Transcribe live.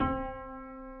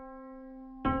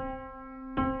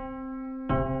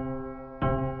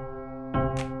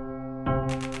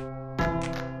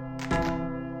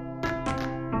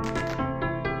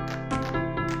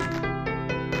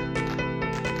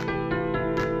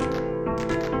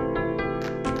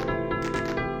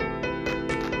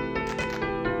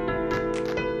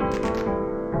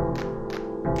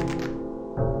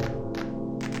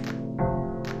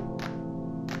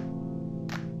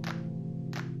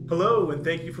and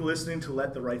thank you for listening to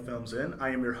Let the Right Films In. I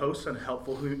am your host and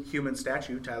helpful human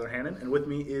statue, Tyler Hannon, and with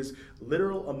me is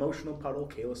literal emotional puddle,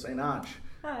 Kayla St. Ange.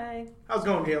 Hi. How's it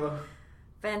going, Kayla?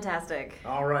 Fantastic.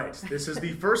 All right, this is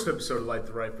the first episode of Let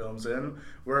the Right Films In,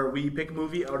 where we pick a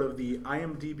movie out of the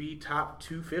IMDb Top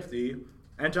 250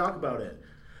 and talk about it.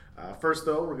 First,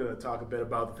 though, we're going to talk a bit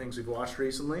about the things we've watched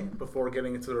recently before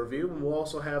getting into the review, and we'll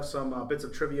also have some bits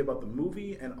of trivia about the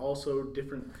movie and also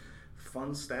different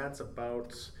fun stats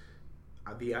about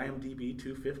the IMDb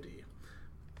 250.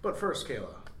 But first,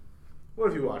 Kayla, what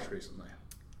have you watched recently?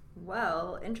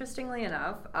 Well, interestingly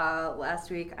enough, last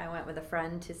week I went with a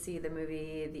friend to see the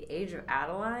movie The Age of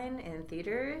Adeline in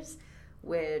theaters,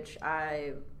 which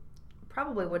I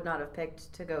probably would not have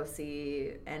picked to go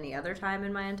see any other time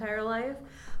in my entire life.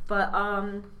 But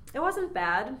it wasn't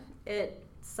bad. It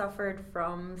suffered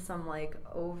from some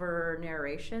over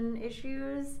narration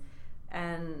issues,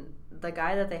 and the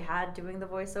guy that they had doing the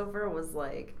voiceover was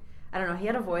I don't know, he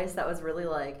had a voice that was really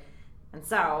and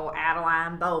so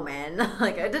Adeline Bowman.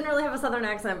 It didn't really have a southern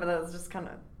accent, but it was just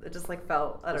it just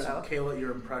felt, I don't know. Kayla,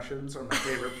 your impressions are my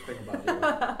favorite thing about you.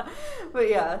 But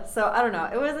yeah, so I don't know.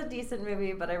 It was a decent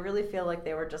movie, but I really feel like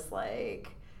they were just Blake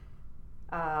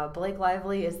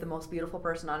Lively is the most beautiful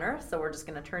person on earth, so we're just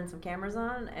going to turn some cameras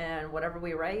on, and whatever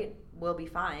we write will be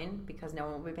fine, because no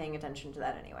one will be paying attention to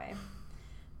that anyway.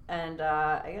 And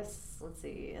I guess, let's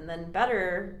see, and then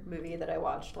better movie that I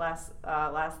watched last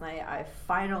night, I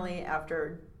finally,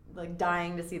 after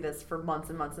dying to see this for months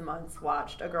and months and months,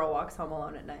 watched A Girl Walks Home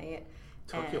Alone at Night.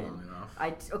 Took you long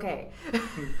enough. Okay.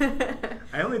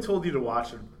 I only told you to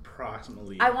watch it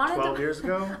approximately 12 years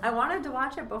ago. I wanted to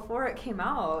watch it before it came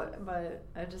out, but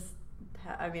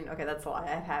okay, that's a lie.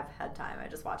 I have had time. I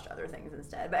just watched other things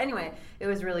instead. But anyway, it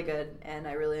was really good, and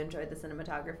I really enjoyed the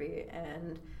cinematography,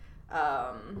 and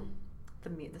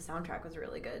the soundtrack was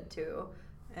really good too,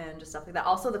 and just stuff like that.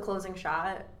 Also, the closing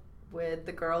shot with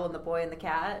the girl and the boy and the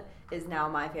cat is now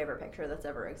my favorite picture that's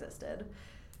ever existed.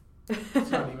 It's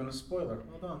not even a spoiler.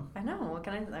 Well done. I know. What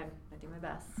can I do my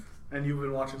best. And you've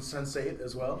been watching Sense8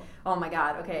 as well? Oh my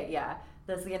god. Okay, yeah.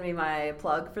 That's going to be my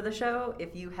plug for the show.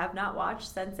 If you have not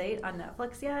watched Sense8 on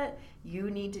Netflix yet, you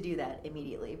need to do that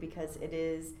immediately, because it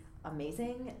is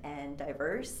amazing and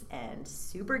diverse and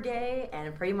super gay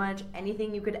and pretty much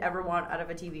anything you could ever want out of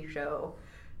a TV show.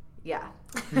 Yeah.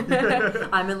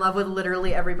 I'm in love with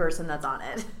literally every person that's on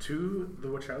it. To the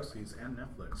Wachowskis and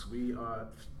Netflix, we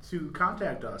to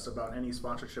contact us about any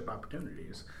sponsorship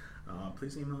opportunities,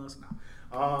 please email us now.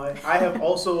 I have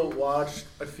also watched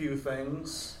a few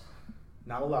things,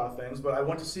 not a lot of things, but I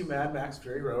went to see Mad Max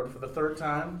Fury Road for the third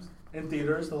time in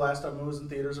theaters. The last time it was in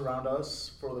theaters around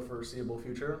us for the foreseeable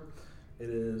future. It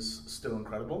is still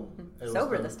incredible.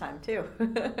 Sober this time, too.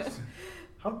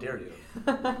 How dare you?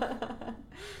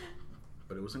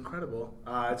 But it was incredible.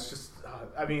 It's just,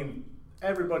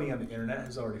 everybody on the internet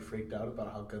has already freaked out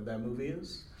about how good that movie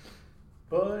is.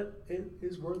 But it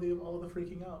is worthy of all the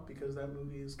freaking out, because that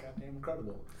movie is goddamn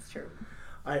incredible. It's true.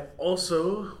 I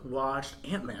also watched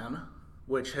Ant-Man,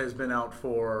 which has been out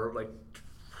for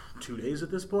 2 days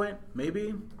at this point, maybe.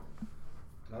 And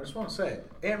I just want to say,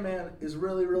 Ant-Man is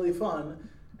really, really fun,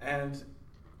 and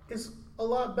is a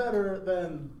lot better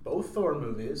than both Thor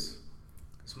movies.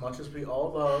 As much as we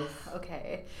all love...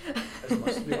 Okay. As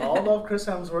much as we all love Chris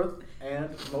Hemsworth, and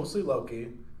mostly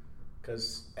Loki,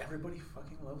 because everybody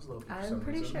fucking loves Loki for some I'm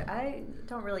pretty reason. sure. I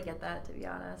don't really get that, to be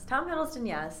honest. Tom Hiddleston,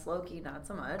 yes. Loki, not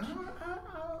so much.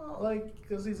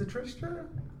 Because he's a trickster?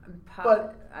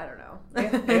 But I don't know.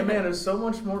 Ant-Man is so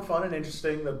much more fun and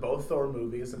interesting than both Thor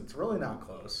movies, and it's really not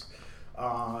close.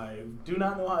 I do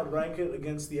not know how to rank it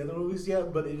against the other movies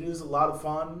yet, but it is a lot of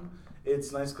fun.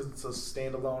 It's nice because it's a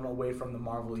standalone away from the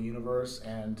Marvel Universe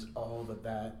and all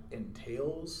that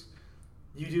entails.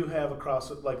 You do have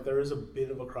there is a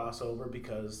bit of a crossover,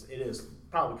 because it is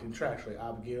probably contractually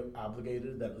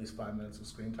obligated that at least 5 minutes of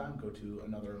screen time go to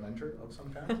another Avenger of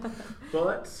some kind.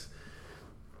 But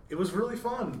it was really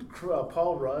fun.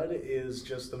 Paul Rudd is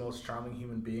just the most charming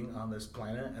human being on this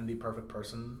planet and the perfect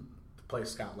person to play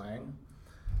Scott Lang.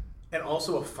 And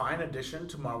also a fine addition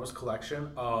to Marvel's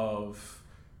collection of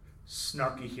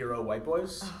snarky hero white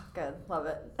boys. Oh, good. Love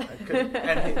it.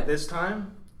 And this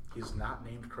time, he's not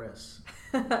named Chris.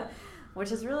 Which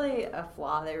is really a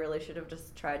flaw. They really should have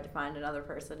just tried to find another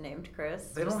person named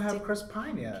Chris. They don't have Chris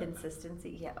Pine yet.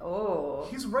 Consistency, yeah. Oh.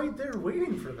 He's right there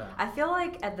waiting for that. I feel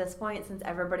like at this point, since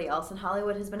everybody else in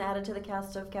Hollywood has been added to the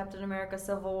cast of Captain America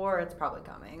Civil War, it's probably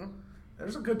coming.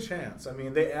 There's a good chance.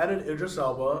 They added Idris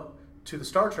Elba to the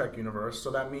Star Trek universe,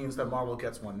 so that means that Marvel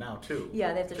gets one now, too.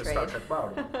 Yeah, they have to trade. Star Trek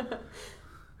borrowed one.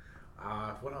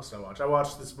 What else did I watch? I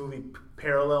watched this movie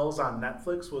Parallels on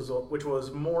Netflix, which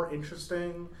was more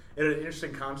interesting. It had an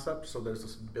interesting concept. So there's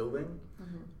this building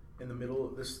in the middle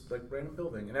of this like random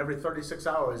building, and every 36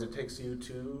 hours it takes you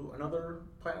to another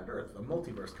planet Earth, a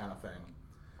multiverse kind of thing.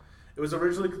 It was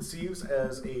originally conceived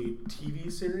as a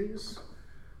TV series,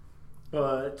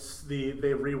 but they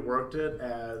reworked it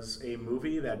as a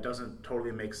movie that doesn't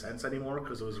totally make sense anymore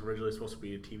because it was originally supposed to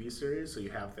be a TV series, so you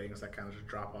have things that kind of just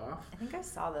drop off. I think I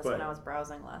saw this when I was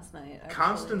browsing last night. Actually.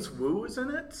 Constance Wu is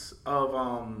in it, of,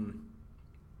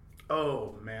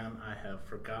 oh man, I have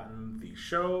forgotten the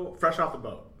show, Fresh Off the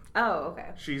Boat. Oh,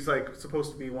 okay. She's like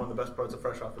supposed to be one of the best parts of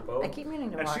Fresh Off the Boat. I keep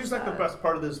meaning to watch that. And she's like the best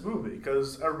part of this movie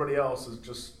because everybody else is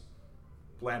just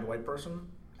bland white person,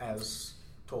 as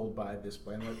told by this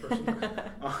bland white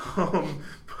person.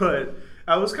 But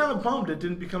I was kind of bummed it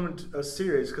didn't become a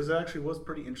series because it actually was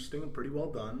pretty interesting and pretty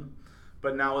well done.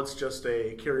 But now it's just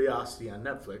a curiosity on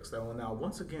Netflix that will now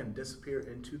once again disappear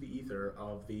into the ether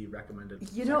of the recommended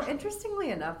section.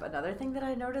 Interestingly enough, another thing that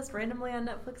I noticed randomly on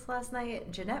Netflix last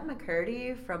night, Jeanette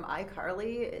McCurdy from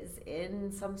iCarly is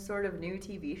in some sort of new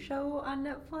TV show on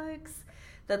Netflix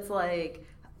that's like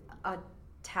a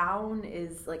town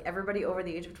is like everybody over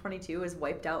the age of 22 is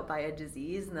wiped out by a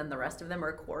disease and then the rest of them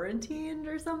are quarantined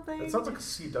or something. It sounds like a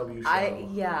CW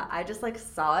show. I just like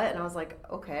saw it and I was like,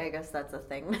 okay, I guess that's a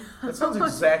thing. It sounds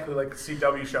exactly like a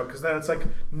CW show because then it's like,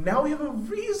 now we have a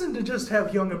reason to just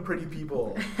have young and pretty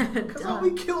people because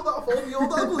we killed off all the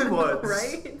old ugly ones.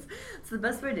 Right? It's the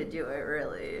best way to do it,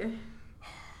 really.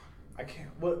 I can't.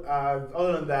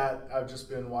 Other than that, I've just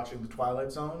been watching The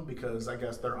Twilight Zone because I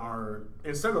guess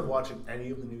instead of watching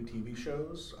any of the new TV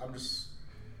shows, I just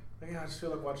feel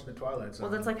like watching The Twilight Zone.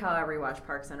 Well, that's like how I rewatch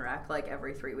Parks and Rec like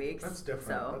every 3 weeks. That's different.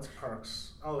 So. That's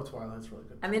Parks. Oh, The Twilight's really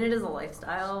good. I mean, it is a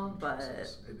lifestyle, but... It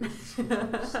is a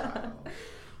lifestyle.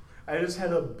 I just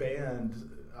had a band.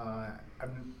 I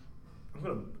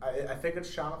think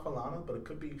it's Shana Falana, but it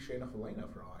could be Shayna Falana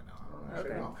for all I know. I don't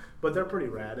actually know. But they're pretty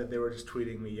rad, and they were just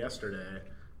tweeting me yesterday,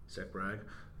 sick brag,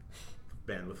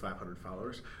 band with 500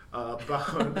 followers,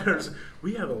 about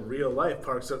we have a real life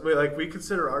park. So we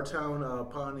consider our town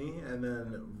Pawnee, and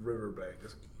then Riverbank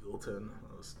is Eagleton.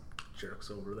 Those jerks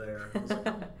over there. I was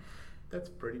like, that's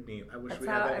pretty neat. I wish we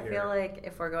had that here. I feel like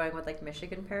if we're going with like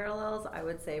Michigan parallels, I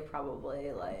would say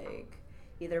probably like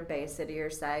either Bay City or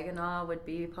Saginaw would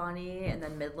be Pawnee, and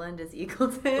then Midland is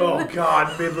Eagleton. Oh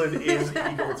God, Midland is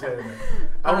Eagleton.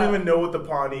 I don't even know what the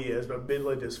Pawnee is, but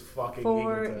Midland is fucking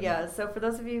Eagleton. Yeah, so for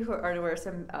those of you who aren't aware,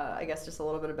 I guess just a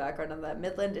little bit of background on that.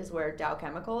 Midland is where Dow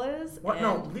Chemical is. What?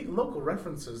 No, local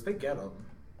references, they get them.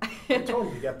 I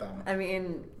totally get them. I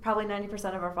mean, probably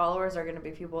 90% of our followers are going to be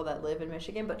people that live in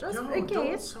Michigan, but just in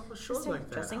case,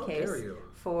 just in case,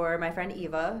 for my friend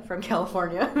Eva from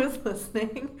California who's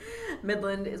listening,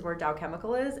 Midland is where Dow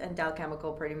Chemical is, and Dow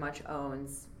Chemical pretty much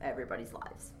owns everybody's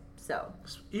lives. So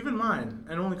even mine,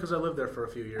 and only because I lived there for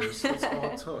a few years. That's all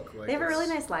it took. They have a really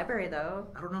nice library, though.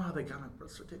 I don't know how they got my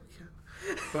birth certificate,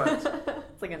 but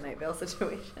it's like a night vale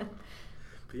situation.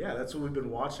 But yeah, that's what we've been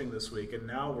watching this week, and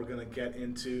now we're going to get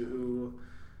into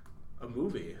a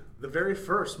movie. The very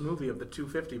first movie of the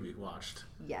 250 we watched.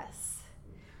 Yes.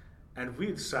 And we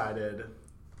decided,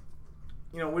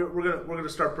 we're gonna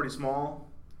start pretty small.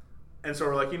 And so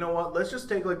we're like, you know what, let's just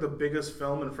take like the biggest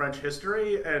film in French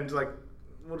history and like,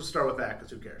 we'll just start with that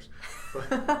because who cares.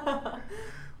 But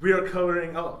we are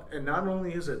covering, and not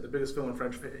only is it the biggest film in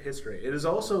French history, it is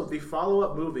also the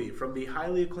follow-up movie from the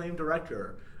highly acclaimed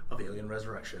director of Alien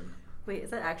Resurrection. Wait, is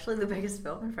that actually the biggest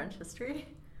film in French history?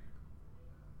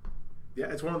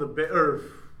 Yeah, it's one of the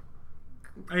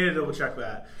I need to double check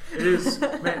that. It is.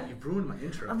 Man, you ruined my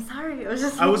intro. I'm sorry.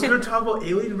 I was going to talk about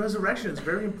Alien Resurrection. It's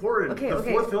very important. The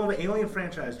fourth film of the Alien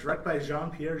franchise, directed by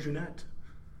Jean-Pierre Jeunet.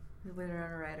 The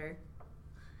Winona Ryder.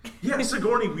 Yeah,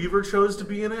 Sigourney Weaver chose to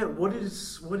be in it. What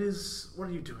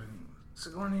are you doing?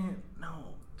 Sigourney, no.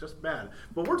 Just bad.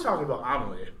 But we're talking about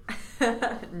Amélie.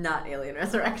 Not Alien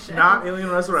Resurrection. Not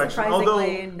Alien Resurrection.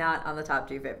 Surprisingly, not on the top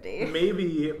 250.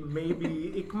 Maybe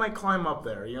it might climb up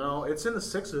there. It's in the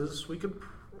 6s. We could.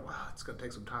 It's gonna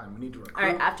take some time. We need to recruit.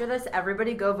 All right. After this,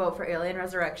 everybody go vote for Alien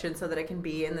Resurrection so that it can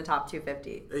be in the top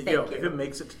 250. Thank you. If it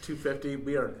makes it to 250,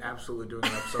 we are absolutely doing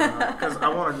an episode on it because I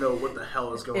want to know what the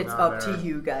hell is going on there. It's up to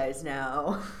you guys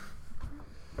now.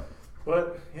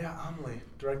 But yeah, Amélie,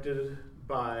 directed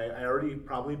by, I already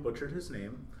probably butchered his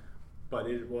name, but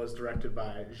it was directed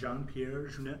by Jean-Pierre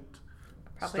Jeunet.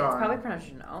 It's probably pronounced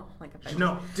Junot.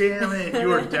 No, damn it!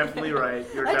 You are definitely right.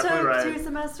 I took 2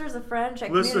 semesters of French at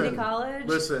community college.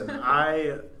 Listen,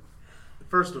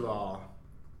 first of all,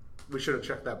 We should have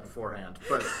checked that beforehand.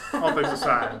 But all things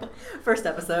aside. First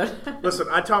episode. Listen,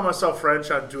 I taught myself French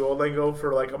on Duolingo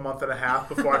for like a month and a half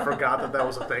before I forgot that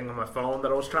was a thing on my phone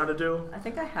that I was trying to do. I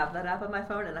think I have that app on my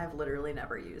phone, and I've literally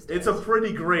never used it. It's a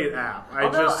pretty great app. I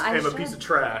am a piece of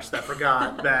trash that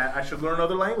forgot that I should learn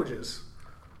other languages.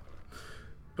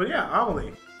 But yeah,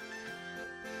 Amélie.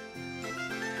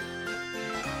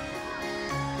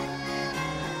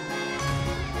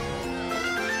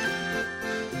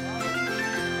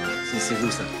 Si, c'est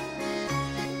vous, ça.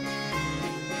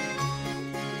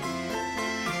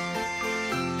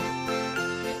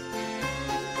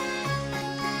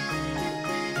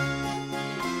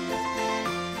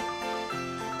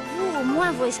 Vous, au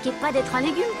moins, vous risquez pas d'être un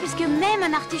légume, puisque même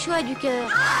un artichaut a du cœur.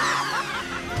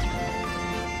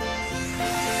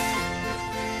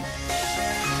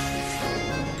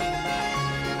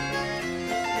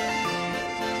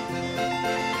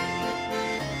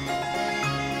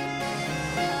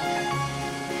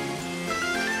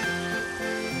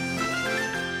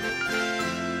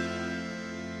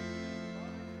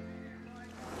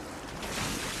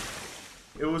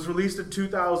 It was released in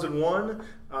 2001.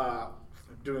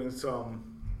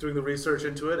 Doing the research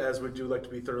into it, as we do like to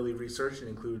be thoroughly researched and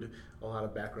include a lot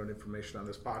of background information on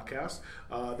this podcast.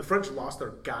 The French lost their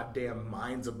goddamn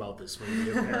minds about this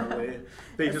movie, apparently.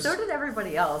 So did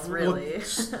everybody else, really.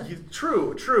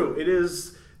 Well, true. It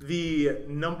is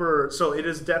it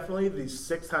is definitely the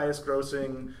 6th highest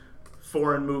grossing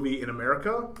foreign movie in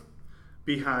America,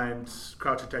 behind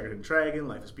Crouching Tiger and Dragon,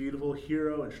 Life is Beautiful,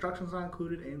 Hero, Instructions Not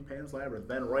Included, and Pan's Labyrinth.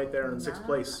 Then right there in 6th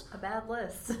place. A bad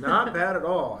list. Not bad at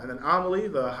all. And then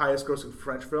Amélie, the highest grossing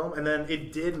French film. And then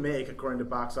it did make, according to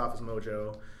Box Office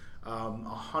Mojo,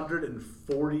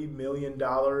 $140 million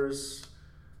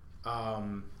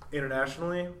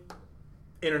internationally.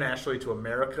 Internationally to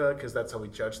America, because that's how we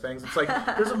judge things. It's like,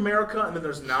 there's America and then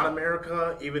there's not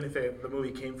America, even if the movie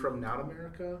came from not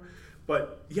America.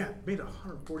 But yeah, it made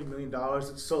 $140 million.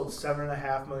 It sold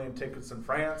 7.5 million tickets in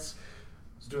France. I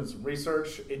was doing some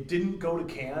research. It didn't go to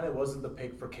Cannes. It wasn't the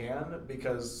pick for Cannes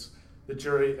because the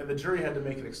jury had to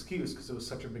make an excuse because it was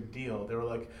such a big deal. They were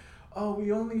like, oh,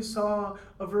 we only saw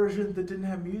a version that didn't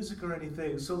have music or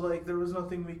anything, so like there was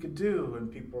nothing we could do.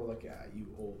 And people were like, yeah, you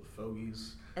old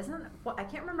fogies. I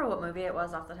can't remember what movie it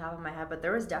was off the top of my head, but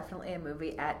there was definitely a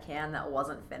movie at Cannes that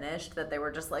wasn't finished that they were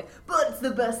just like, but it's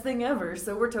the best thing ever,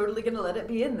 so we're totally going to let it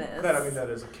be in this. That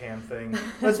is a Cannes thing.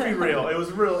 Let's be real. It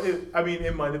was real.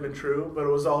 It might have been true, but it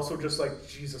was also just like,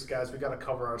 Jesus, guys, we got to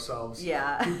cover ourselves.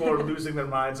 Yeah. People are losing their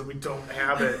minds and we don't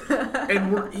have it.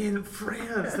 And we're in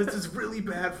France. This is really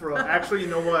bad for us. Actually, you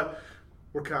know what?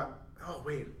 Oh,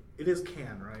 wait. It is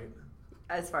Cannes, right?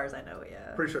 As far as I know,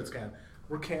 yeah. Pretty sure it's Cannes.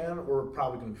 We're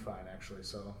probably going to be fine, actually,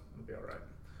 so it'll be all right.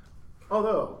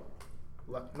 Although,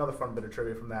 another fun bit of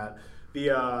trivia from that.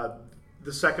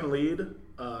 The second lead,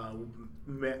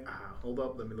 hold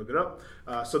up, let me look it up.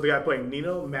 So the guy playing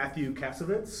Nino, Matthew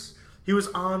Kassovitz, he was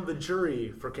on the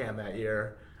jury for Cannes that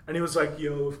year, and he was like,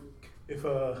 yo, if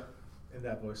in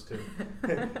that voice too,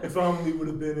 if Amélie would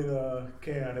have been in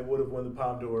Cannes, it would have won the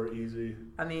Palme d'Or easy.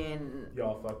 I mean...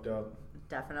 Y'all fucked up.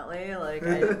 Definitely,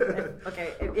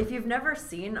 if you've never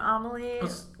seen Amélie,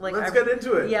 let's get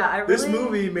into it. Yeah, this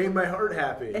movie made my heart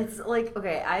happy. It's like,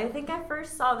 okay, I think I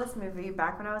first saw this movie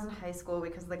back when I was in high school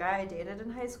because the guy I dated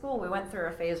in high school, we went through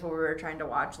a phase where we were trying to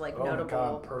watch notable.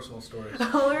 God, personal stories. We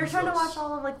were trying to watch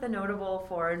all of the notable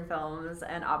foreign films,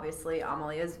 and obviously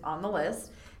Amélie is on the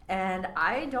list. And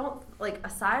I don't,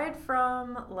 aside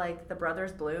from, The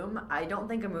Brothers Bloom, I don't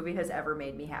think a movie has ever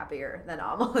made me happier than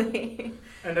Amélie.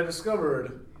 And I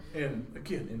discovered, in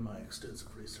my extensive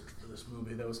research for this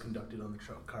movie that was conducted on the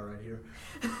car right here,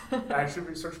 I actually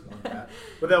researched more than that,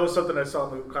 but that was something I saw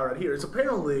in the car right here.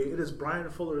 It is Brian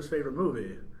Fuller's favorite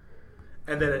movie,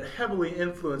 and that it heavily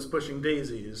influenced Pushing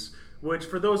Daisies, which,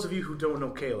 for those of you who don't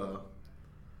know Kayla...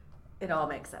 It all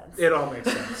makes sense.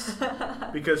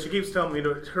 Because she keeps telling me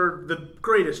the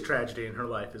greatest tragedy in her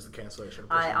life is the cancellation of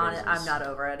Pushing Daisies. I'm not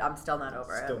over it. I'm still not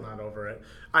over it. Still not over it.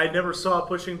 I never saw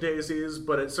Pushing Daisies,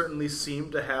 but it certainly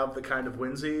seemed to have the kind of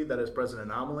whimsy that is present in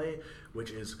Amélie, which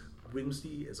is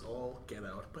whimsy is all get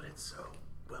out, but it's so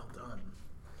well done.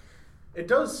 It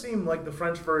does seem like the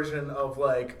French version of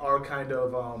our kind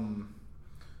of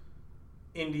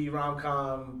indie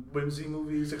rom-com whimsy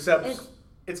movies, except...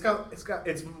 It's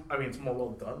more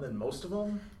well done than most of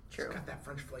them. True. It's got that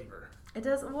French flavor. It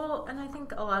does. Well, and I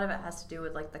think a lot of it has to do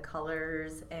with the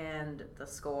colors and the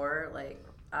score.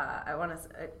 I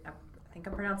think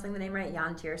I'm pronouncing the name right,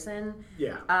 Jan Tiersen,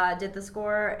 Yeah. did the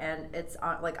score, and it's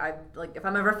like if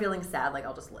I'm ever feeling sad, like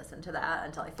I'll just listen to that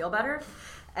until I feel better,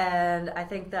 and I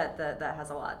think that has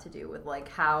a lot to do with like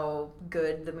how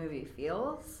good the movie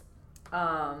feels.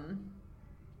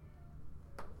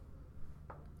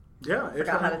 Yeah,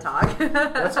 forgot how to talk.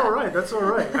 That's all right. That's all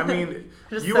right. I mean,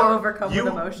 just you so are overcome with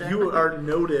emotion. You are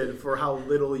noted for how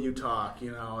little you talk.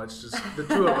 You know, it's just the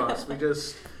two of us.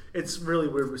 It's really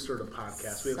weird. We start a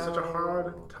podcast. We have such a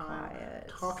hard time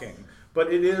talking,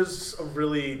 but it is a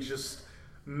really just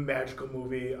magical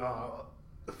movie,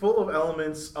 full of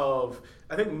elements of.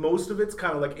 I think most of it's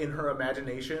kind of like in her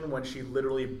imagination when she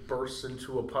literally bursts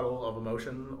into a puddle of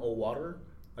emotional water,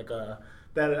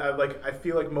 I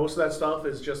feel like most of that stuff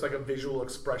is just like a visual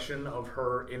expression of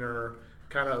her inner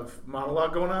kind of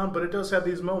monologue going on, but it does have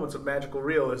these moments of magical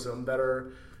realism that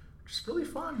are just really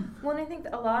fun. Well, and I think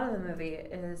a lot of the movie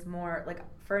is more like,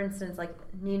 for instance, like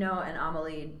Nino and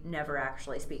Amélie never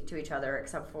actually speak to each other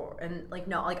except for, and like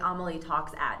no, like Amélie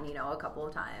talks at Nino a couple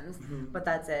of times, but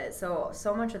that's it. So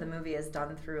much of the movie is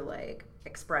done through like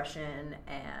expression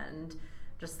and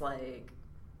just like,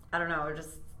 I don't know,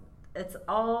 just it's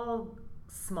all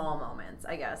small moments,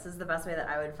 I guess, is the best way that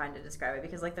I would find to describe it,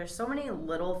 because like there's so many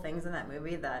little things in that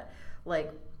movie that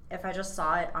like if I just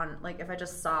saw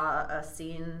a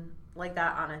scene like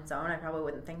that on its own, I probably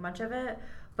wouldn't think much of it.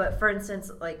 But for instance,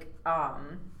 like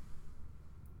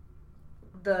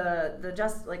the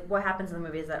just like what happens in the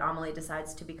movie is that Amélie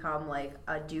decides to become like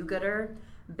a do-gooder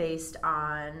based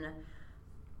on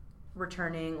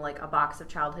returning like a box of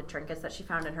childhood trinkets that she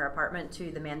found in her apartment to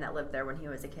the man that lived there when he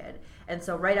was a kid. And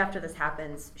so right after this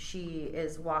happens, she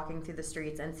is walking through the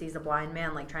streets and sees a blind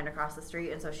man like trying to cross the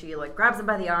street, and so she like grabs him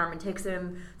by the arm and takes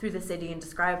him through the city and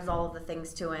describes all of the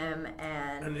things to him.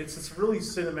 And it's this really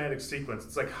cinematic sequence.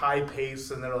 It's like high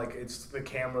pace, and they're like it's the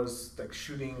camera's like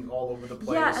shooting all over the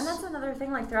place. Yeah, and that's another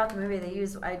thing, like throughout the movie they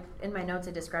use, in my notes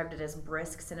I described it as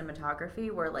brisk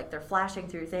cinematography, where like they're flashing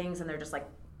through things and they're just like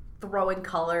throwing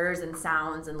colors and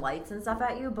sounds and lights and stuff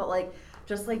at you, but like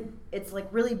just like it's like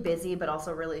really busy but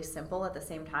also really simple at the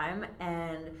same time.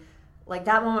 And like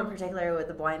that moment particularly with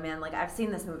the blind man, like I've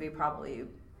seen this movie probably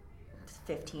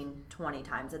 15-20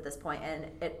 times at this point, and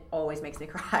it always makes me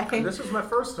cry. And this was my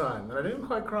first time, and I didn't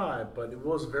quite cry, but it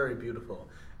was very beautiful.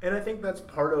 And I think that's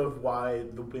part of why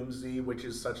the whimsy, which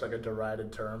is such like a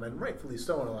derided term, and rightfully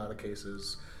so in a lot of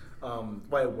cases,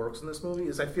 why it works in this movie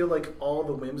is I feel like all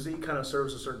the whimsy kind of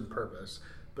serves a certain purpose.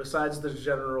 Besides the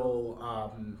general,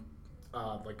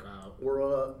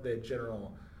 aura, the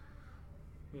general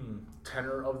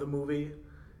tenor of the movie,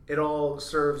 it all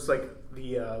serves like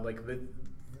the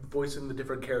voicing the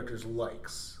different characters'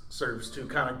 likes serves to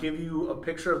kind of give you a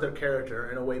picture of their character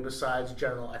in a way besides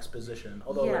general exposition.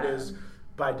 Although it is.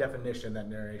 By definition, that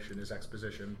narration is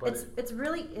exposition, but it's a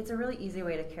really easy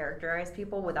way to characterize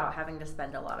people without having to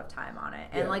spend a lot of time on it.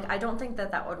 And like I don't think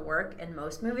that would work in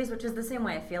most movies, which is the same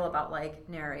way I feel about like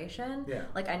narration. Yeah.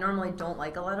 Like I normally don't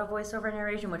like a lot of voiceover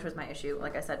narration, which was my issue,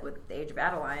 like I said, with The Age of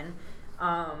Adeline.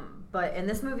 But in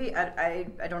this movie, I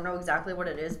don't know exactly what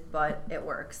it is, but it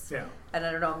works. Yeah. And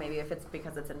I don't know, maybe if it's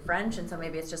because it's in French, and so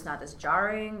maybe it's just not as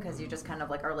jarring because you just kind of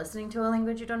like are listening to a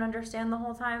language you don't understand the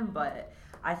whole time. But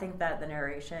I think that the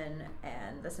narration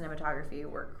and the cinematography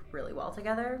work really well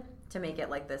together to make it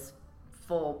like this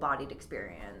full-bodied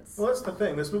experience. Well, that's the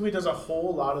thing. This movie does a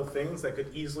whole lot of things that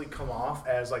could easily come off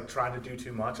as like trying to do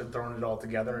too much and throwing it all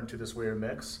together into this weird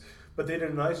mix. But they did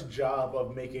a nice job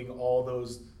of making all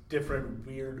those different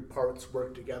weird parts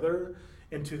work together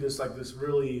into this like this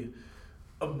really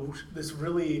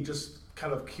just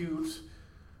kind of cute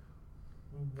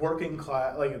working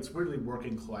class, like it's weirdly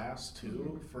working class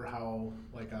too, for how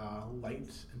like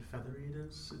light and feathery it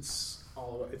is. It's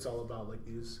all about like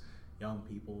these young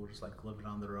people just like living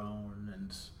on their own.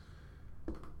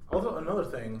 And although another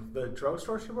thing, the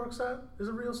drugstore she works at is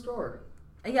a real store.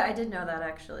 Yeah, I did know that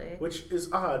actually. Which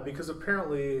is odd because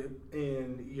apparently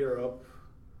in Europe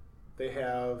they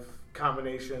have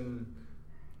combination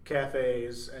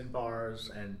cafes and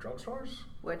bars and drugstores.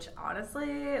 Which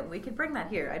honestly, we could bring that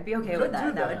here. I'd be okay with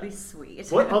that. That would be sweet.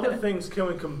 What other things can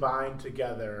we combine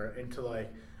together into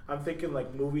like? I'm thinking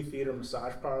like movie theater,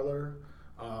 massage parlor.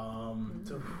 I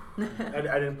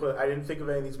didn't think of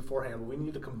any of these beforehand, but we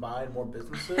need to combine more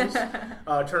businesses.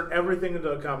 Turn everything into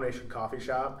a combination coffee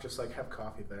shop. Just like have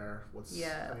coffee there.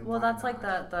 Well, that's like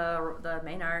the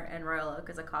main art in Royal Oak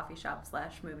is a coffee shop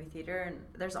 / movie theater, and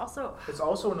there's also it's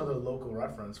also another local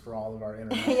reference for all of our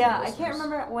international yeah, listeners. I can't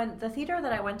remember when the theater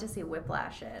that I went to see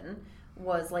Whiplash in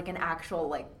was like an actual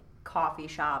like coffee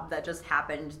shop that just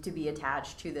happened to be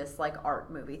attached to this like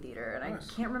art movie theater, and nice.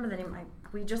 I can't remember the name. I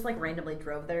we just like randomly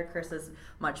drove there.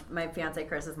 My fiance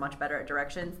Chris is much better at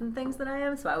directions and things than I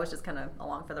am, so I was just kind of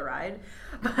along for the ride.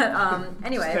 But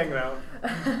anyway, just hanging out.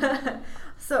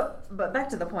 But back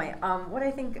to the point. What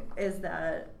I think is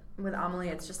that with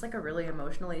Amélie, it's just like a really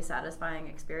emotionally satisfying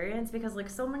experience because like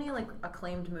so many like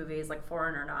acclaimed movies, like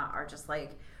Foreign or Not, are just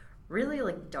like really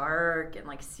like dark and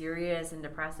like serious and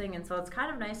depressing, and so it's kind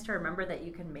of nice to remember that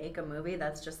you can make a movie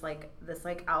that's just like this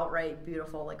like outright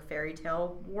beautiful like fairy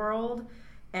tale world.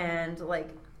 And like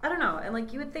I don't know, and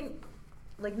like you would think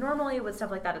like normally with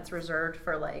stuff like that it's reserved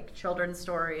for like children's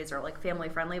stories or like family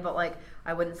friendly, but like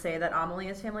I wouldn't say that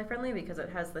Amélie is family friendly because it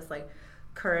has this like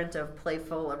current of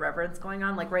playful irreverence going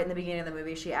on. Like right in the beginning of the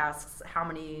movie she asks how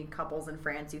many couples in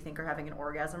France you think are having an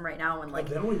orgasm right now, and like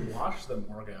then we watch them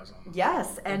orgasm.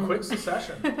 Yes, and in quick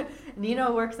succession.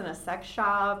 Nino works in a sex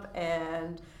shop,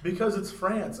 and because it's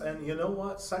France, and you know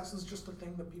what, sex is just a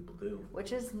thing that people do,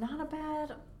 which is not a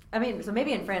bad, I mean, so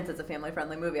maybe in France it's a family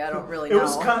friendly movie, I don't really know. It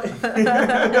was kind of,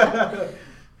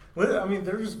 I mean,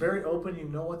 they're just very open. You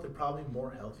know what, they're probably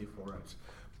more healthy for it.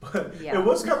 But yeah. It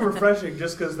was kind of refreshing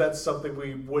just because that's something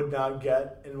we would not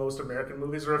get in most American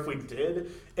movies, or if we did,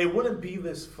 it wouldn't be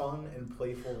this fun and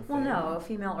playful thing. Well, no,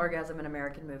 female orgasm in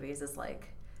American movies is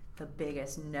like the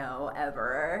biggest no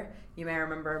ever. You may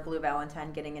remember Blue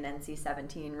Valentine getting an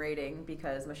NC-17 rating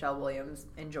because Michelle Williams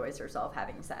enjoys herself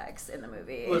having sex in the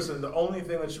movie. Listen, the only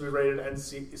thing that should be rated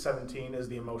NC-17 is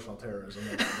the emotional terrorism.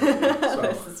 So,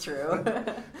 this is true.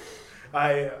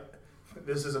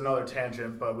 This is another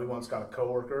tangent, but we once got a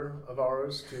coworker of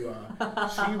ours to.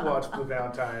 She watched Blue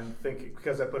Valentine,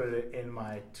 because I put it in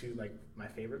my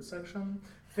favorite section.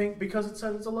 Because it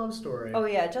said it's a love story. Oh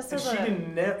yeah, just as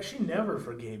she never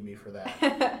forgave me for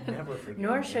that. Never forgave me.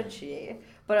 Nor should she.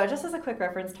 But just as a quick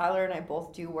reference, Tyler and I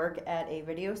both do work at a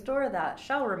video store that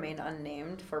shall remain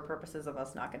unnamed for purposes of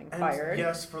us not getting fired.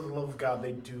 Yes, for the love of God,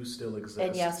 they do still exist.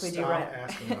 And yes, we do Stop rent.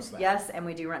 asking us that. Yes, and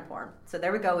we do rent porn. So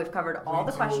there we go. We've covered all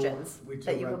the questions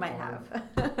that you might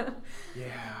porn. have. Yeah.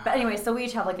 But anyway, so we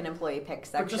each have like an employee pick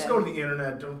section. But just go to the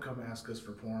internet. Don't come ask us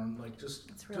for porn. Like, just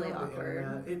it's really go to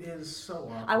awkward. The internet. It is so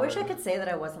awkward. I wish I could say that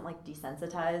I wasn't like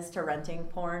desensitized to renting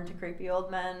porn to creepy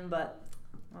old men, but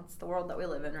that's the world that we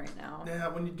live in right now. Yeah,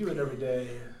 when you do it every day,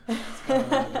 it's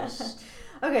kind of just...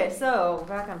 Okay, so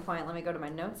back on point. Let me go to my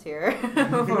notes here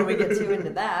before we get too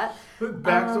into that.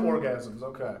 Back to orgasms.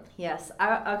 Okay. Yes.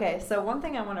 Okay. So one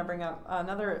thing I want to bring up,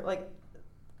 another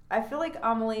I feel like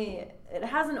Amélie, it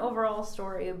has an overall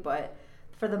story, but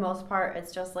for the most part,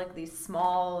 it's just like these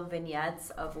small vignettes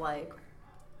of like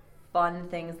fun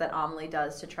things that Amélie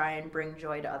does to try and bring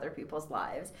joy to other people's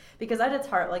lives. Because at its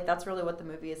heart, like that's really what the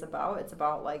movie is about. It's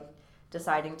about like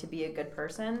deciding to be a good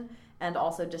person and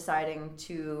also deciding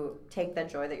to take that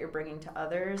joy that you're bringing to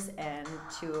others and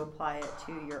to apply it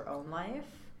to your own life.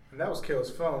 And that was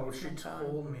Kayla's phone, which she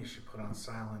told me she put on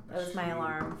silent. That was my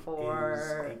alarm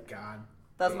for... God.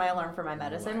 That was my alarm for my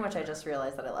medicine, which I just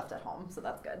realized that I left at home, so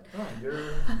that's good. Oh,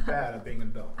 you're bad at being an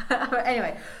adult.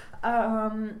 Anyway,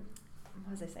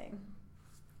 what was I saying?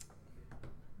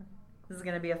 This is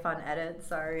going to be a fun edit.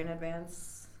 Sorry in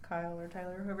advance, Kyle or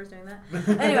Tyler, whoever's doing that.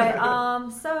 Anyway,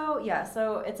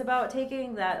 so it's about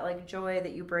taking that like joy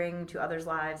that you bring to others'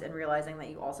 lives and realizing that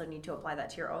you also need to apply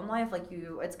that to your own life.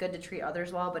 It's good to treat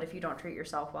others well, but if you don't treat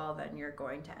yourself well, then you're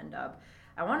going to end up...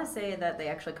 I want to say that they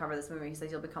actually cover this movie. He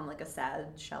says you'll become like a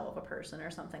sad shell of a person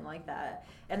or something like that.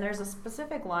 And there's a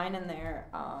specific line in there.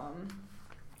 Well,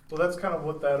 that's kind of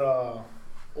what that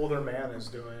older man is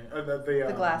doing.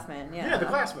 The glass man, yeah. Yeah, the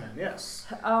glass man, yes.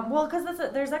 Well, because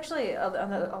there's actually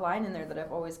a line in there that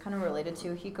I've always kind of related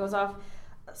to. He goes off.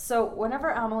 So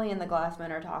whenever Amélie and the glass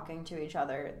man are talking to each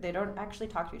other, they don't actually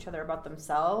talk to each other about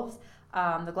themselves.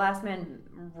 The glass man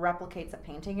replicates a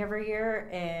painting every year,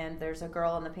 and there's a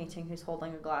girl in the painting who's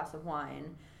holding a glass of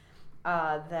wine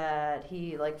that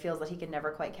he like feels that he can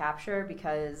never quite capture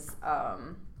because,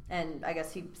 and I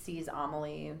guess he sees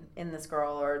Amélie in this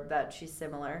girl or that she's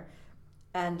similar,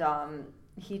 and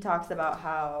he talks about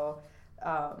how.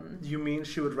 You mean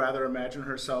she would rather imagine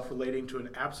herself relating to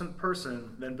an absent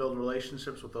person than build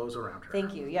relationships with those around her?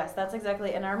 Thank you. Yes, that's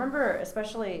exactly. And I remember,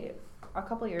 especially a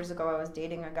couple years ago, I was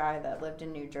dating a guy that lived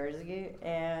in New Jersey,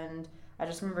 and I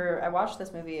just remember I watched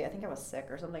this movie. I think I was sick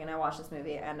or something, and I watched this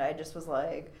movie, and I just was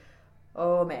like,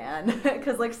 "Oh man,"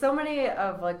 because like so many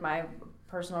of like my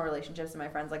personal relationships and my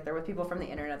friends, like they're with people from the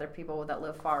internet, they're people that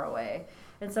live far away.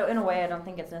 And so in a way, I don't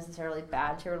think it's necessarily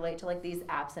bad to relate to like these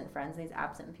absent friends, these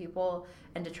absent people,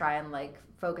 and to try and like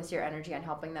focus your energy on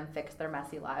helping them fix their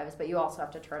messy lives. But you also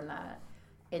have to turn that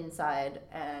inside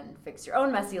and fix your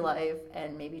own messy life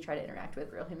and maybe try to interact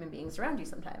with real human beings around you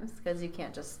sometimes, because you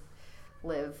can't just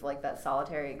live like that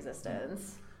solitary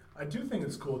existence. I do think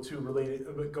it's cool too,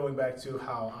 going back to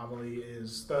how Amelie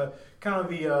is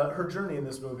her journey in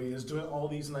this movie is doing all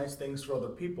these nice things for other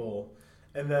people,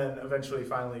 and then eventually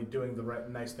finally doing the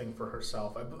nice thing for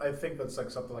herself. I think that's like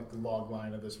something like the log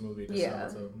line of this movie.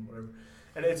 Whatever.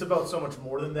 And it's about so much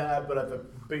more than that, but at the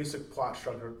basic plot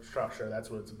structure,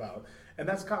 that's what it's about. And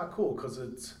that's kind of cool because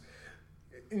it's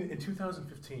in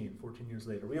 2015, 14 years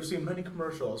later, we have seen many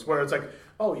commercials where it's like,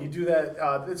 oh, you do that,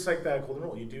 it's like that golden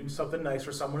rule. You do something nice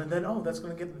for someone, and then, oh, that's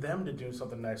going to get them to do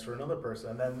something nice for another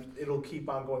person, and then it'll keep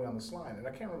on going on this line. And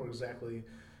I can't remember exactly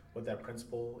what that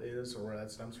principle is or where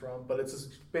that stems from, but it's this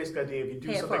basic idea: if you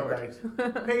do something nice,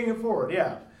 paying it forward,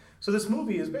 yeah. So this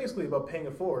movie is basically about paying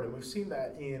it forward, and we've seen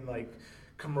that in like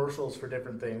commercials for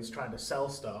different things, trying to sell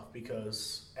stuff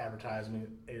because advertising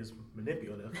is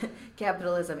manipulative.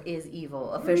 Capitalism is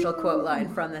evil. Official quote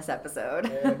line from this episode.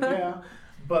 And, yeah,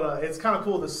 but it's kind of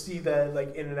cool to see that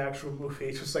like in an actual movie.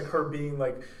 It's just like her being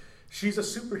like, she's a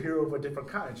superhero of a different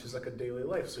kind. She's like a daily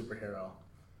life superhero.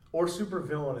 Or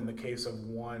supervillain in the case of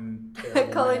one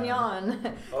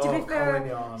Collignon. Oh, to be fair,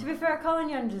 Collignon.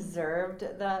 Collignon deserved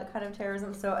that kind of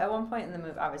terrorism. So at one point in the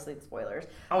movie, obviously it's spoilers.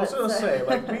 I was going to say,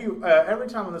 like we every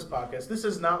time on this podcast, this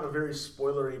is not a very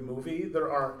spoilery movie. There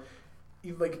aren't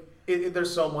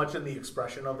there's so much in the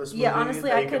expression of this movie. Yeah, honestly,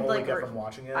 that I you could can only get from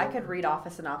watching it. I could read off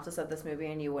a synopsis of this movie,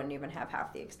 and you wouldn't even have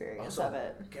half the experience of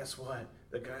it. Guess what?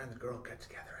 The guy and the girl get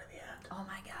together in the end. Oh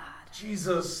my god.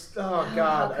 Jesus. Oh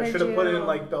god. I should have put in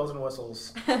like bells and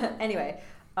whistles. Anyway,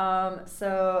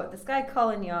 so this guy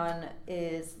Collignon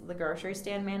is the grocery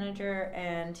stand manager,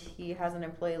 and he has an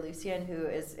employee, Lucien, who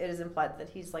it is implied that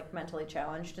he's like mentally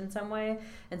challenged in some way,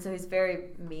 and so he's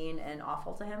very mean and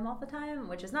awful to him all the time,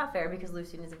 which is not fair because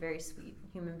Lucien is a very sweet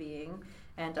human being.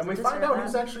 And we find out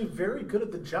he's actually very good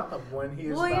at the job when he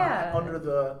is not under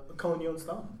the Collignon's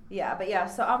thumb. Yeah, but yeah,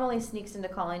 so Amélie sneaks into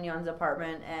Collignon's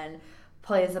apartment and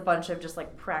plays a bunch of just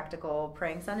like practical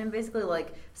pranks on him, basically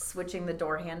like switching the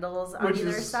door handles on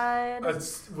either side.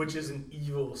 Which is an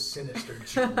evil, sinister,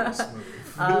 genius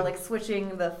move. Like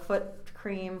switching the foot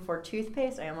cream for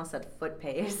toothpaste. I almost said foot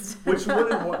paste. Which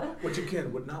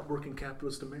again would not work in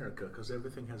capitalist America because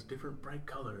everything has different bright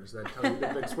colors that tell you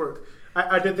that things work.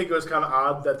 I did think it was kind of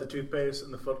odd that the toothpaste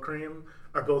and the foot cream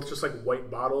are both just like white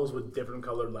bottles with different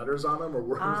colored letters on them, or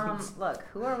words. Look,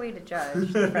 who are we to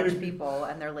judge the French people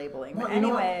and their labeling? Well, but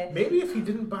anyway, maybe if he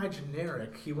didn't buy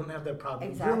generic, he wouldn't have that problem.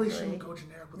 Exactly. He really shouldn't go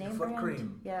generic with the foot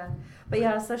cream. Yeah, but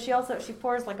yeah, so she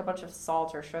pours like a bunch of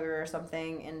salt or sugar or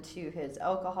something into his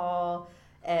alcohol.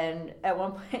 And at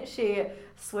one point, she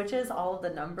switches all of the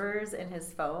numbers in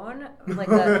his phone, like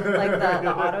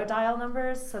the auto dial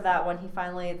numbers, so that when he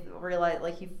finally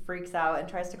he freaks out and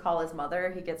tries to call his mother,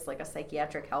 he gets like a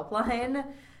psychiatric helpline.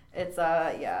 It's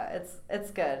it's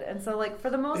good. And so like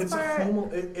for the most part,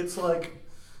 it's like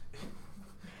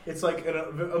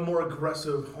a more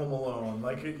aggressive Home Alone,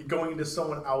 like going into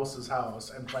someone else's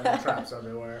house and planting traps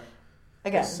everywhere.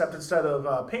 Again. Except instead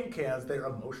of paint cans, they're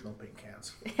emotional paint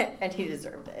cans. And he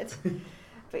deserved it.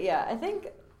 But yeah, I think,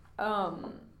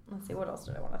 let's see, what else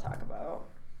did I want to talk about?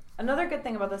 Another good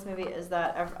thing about this movie is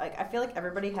that I feel like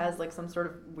everybody has like some sort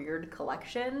of weird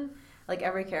collection. Like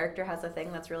every character has a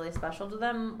thing that's really special to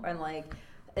them, and like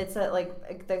it's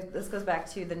this goes back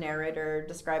to the narrator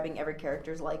describing every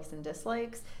character's likes and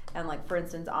dislikes. And like for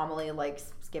instance, Amélie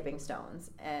likes skipping stones,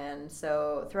 and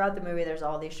so throughout the movie there's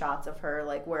all these shots of her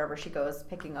like wherever she goes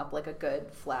picking up like a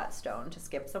good flat stone to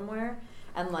skip somewhere.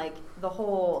 And like the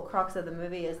whole crux of the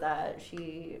movie is that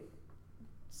she,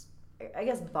 I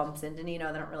guess, bumps into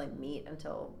Nino. They don't really meet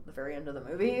until the very end of the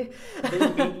movie.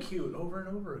 They meet cute over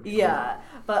and over again. Yeah,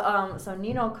 but so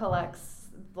Nino collects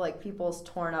like people's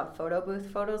torn up photo booth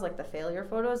photos, like the failure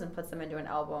photos, and puts them into an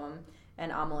album.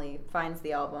 And Amélie finds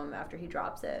the album after he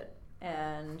drops it.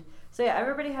 And so yeah,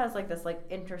 everybody has like this like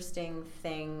interesting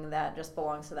thing that just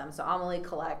belongs to them. So Amélie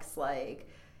collects like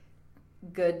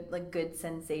good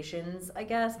sensations, I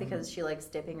guess, because she likes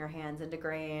dipping her hands into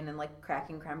grain and like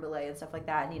cracking creme brulee and stuff like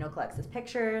that. Nino collects his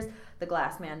pictures. The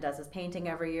glass man does his painting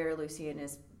every year. Lucien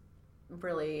is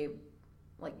really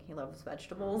like he loves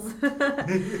vegetables.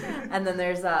 And then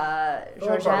there's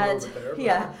Georgette.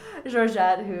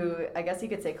 Georgette, who I guess you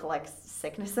could say collects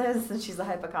sicknesses, and she's a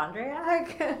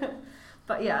hypochondriac.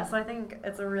 But yeah, so I think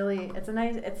it's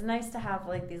nice to have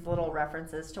like these little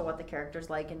references to what the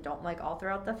characters like and don't like all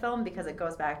throughout the film, because it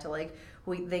goes back to like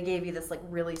they gave you this like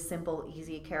really simple,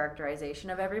 easy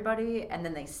characterization of everybody, and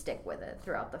then they stick with it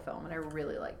throughout the film, and I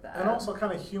really like that. And also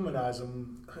kind of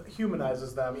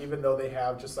humanizes them, even though they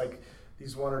have just like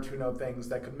these one or two note things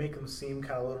that could make them seem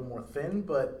kind of a little more thin,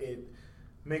 but it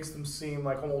makes them seem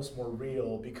like almost more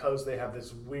real because they have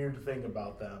this weird thing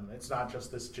about them. It's not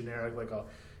just this generic, like, oh,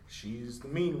 she's the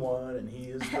mean one and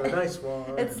he is the nice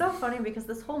one. It's so funny because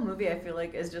this whole movie, I feel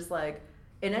like, is just like,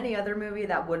 in any other movie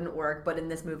that wouldn't work, but in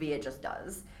this movie it just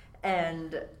does.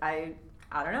 And I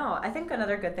don't know. I think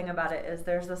another good thing about it is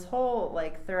there's this whole,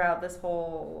 like, throughout this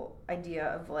whole idea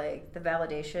of, like, the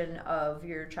validation of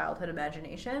your childhood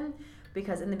imagination.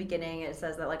 Because in the beginning it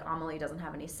says that, like, Amélie doesn't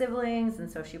have any siblings,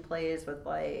 and so she plays with,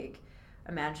 like,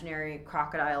 imaginary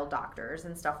crocodile doctors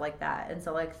and stuff like that. And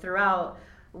so, like, throughout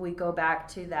we go back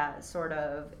to that sort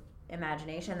of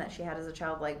imagination that she had as a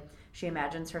child. Like, she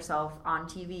imagines herself on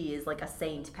TV as, like, a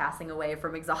saint passing away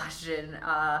from exhaustion.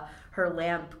 Her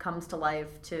lamp comes to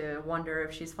life to wonder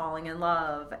if she's falling in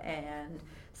love and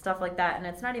stuff like that. And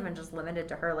it's not even just limited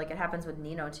to her. Like, it happens with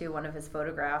Nino, too. One of his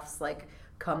photographs, like,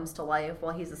 comes to life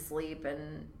while he's asleep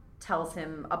and tells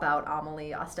him about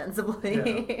Amélie,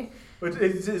 ostensibly. Yeah. Which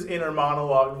is his inner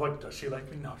monologue of, like, does she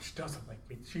like me? No, she doesn't like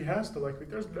me. She has to like me.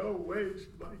 There's no way she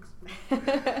likes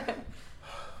me.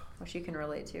 Which you can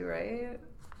relate to, right?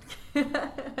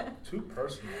 Too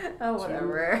personal. Oh,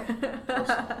 whatever.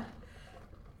 Personal.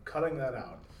 Cutting that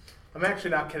out. I'm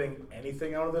actually not cutting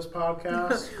anything out of this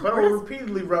podcast, but I will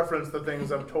repeatedly reference the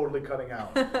things I'm totally cutting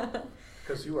out.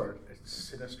 Because you are a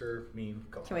sinister, mean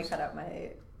co-host. Can we cut out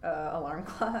my alarm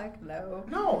clock? No.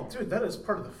 No, dude, that is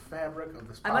part of the fabric of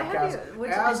this I might have podcast. you,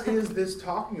 as is this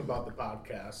talking about the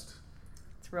podcast.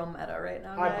 It's real meta right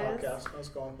now, Hi, guys. podcast. How's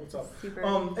it going? What's up? Super.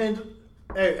 And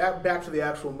hey, back to the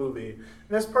actual movie. And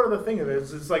that's part of the thing of it.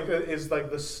 It's like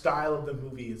the style of the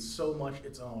movie is so much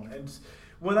its own. And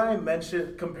when I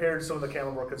compared some of the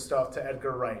camera work and stuff to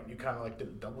Edgar Wright, you kind of like did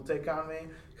a double take on me.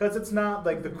 Because it's not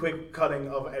like the quick cutting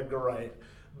of Edgar Wright.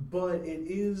 But it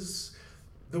is,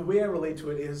 the way I relate to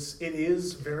it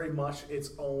is very much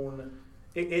its own.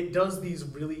 It does these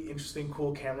really interesting,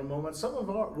 cool camera moments, some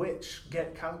of which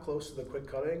get kind of close to the quick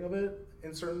cutting of it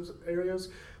in certain areas.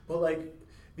 But like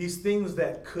these things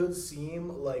that could seem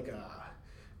like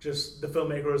just the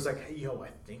filmmaker was like, hey, yo, I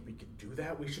think we could do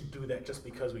that. We should do that just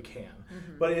because we can.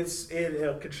 Mm-hmm. But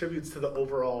it contributes to the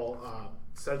overall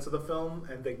sense of the film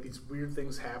and like these weird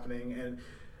things happening. And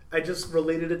I just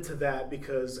related it to that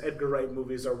because Edgar Wright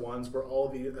movies are ones where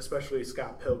especially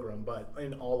Scott Pilgrim, but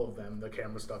in all of them, the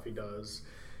camera stuff he does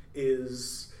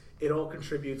is it all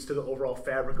contributes to the overall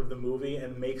fabric of the movie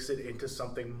and makes it into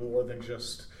something more than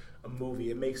just a movie.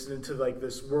 It makes it into like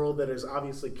this world that is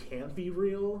obviously can't be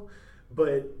real,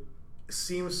 but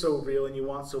seems so real and you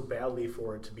want so badly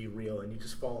for it to be real and you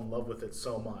just fall in love with it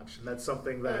so much. And that's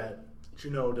something that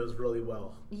Juno does really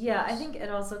well. Yeah, I think it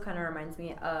also kind of reminds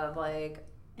me of like,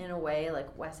 in a way,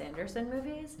 like Wes Anderson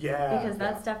movies. Yeah. Because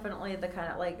that's definitely the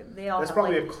kind of, like, they all that's have,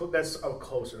 probably like, that's a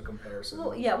closer comparison.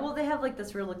 Well, yeah, well, they have, like,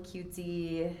 this really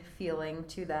cutesy feeling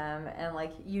to them, and,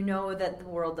 like, you know that the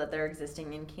world that they're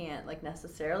existing in can't, like,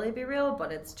 necessarily be real,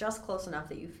 but it's just close enough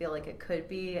that you feel like it could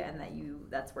be, and that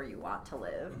that's where you want to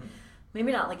live. Mm-hmm.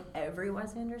 Maybe not, like, every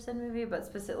Wes Anderson movie, but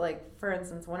like, for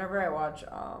instance, whenever I watch,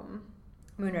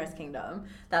 Moonrise Kingdom,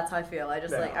 that's how I feel. I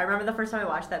just like, I remember the first time I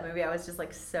watched that movie, I was just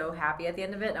like so happy at the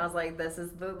end of it, and I was like, this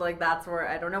is that's where,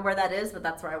 I don't know where that is, but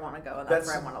that's where I want to go, and that's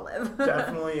where I want to live.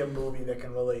 Definitely a movie that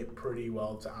can relate pretty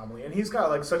well to Amélie, and he's got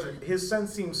like his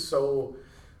sense seems so,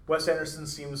 Wes Anderson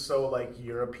seems so like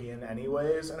European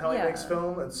anyways, and how he makes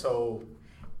film, and so.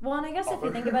 Well, and I guess if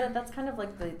you think about it, that's kind of like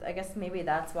I guess maybe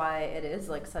that's why it is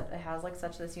like it has like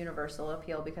such this universal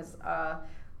appeal, because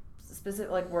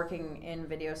specific, like working in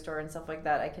video store and stuff like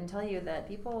that, I can tell you that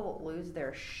people lose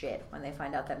their shit when they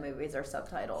find out that movies are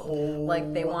subtitled. Oh,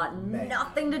 like they want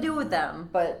nothing to do with them.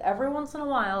 But every once in a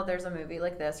while, there's a movie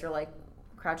like this or like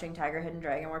Crouching Tiger, Hidden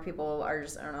Dragon, where people are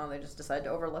just, I don't know, they just decide to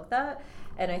overlook that.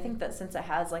 And I think that since it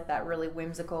has like that really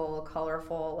whimsical,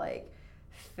 colorful, like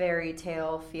fairy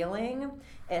tale feeling,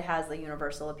 it has the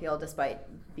universal appeal despite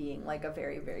being like a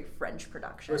very, very French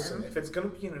production. Listen, if it's going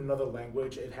to be in another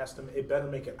language, it better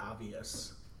make it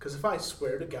obvious. Because if I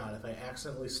swear to God, if I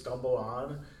accidentally stumble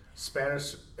on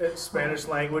Spanish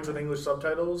language with English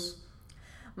subtitles,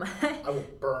 I will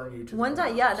burn you to one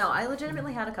time. Yeah, no, I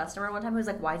legitimately had a customer one time who was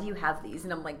like, "Why do you have these?"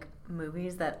 And I'm like,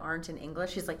 "Movies that aren't in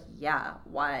English." She's like, "Yeah,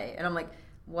 why?" And I'm like,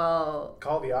 "Well,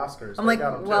 call the Oscars." I'm like,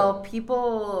 "Well,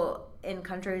 people in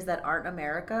countries that aren't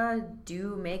America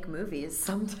do make movies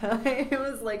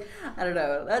sometimes." Like, I don't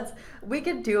know. We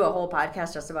could do a whole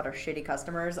podcast just about our shitty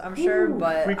customers, I'm sure,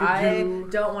 but I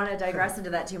don't want to digress into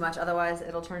that too much. Otherwise,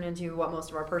 it'll turn into what most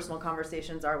of our personal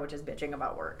conversations are, which is bitching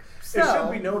about work. So, it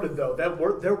should be noted, though, that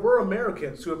there were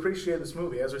Americans who appreciated this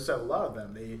movie. As we said, a lot of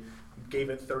them. gave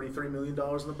it $33 million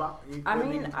in the box.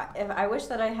 I wish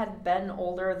that I had been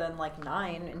older than like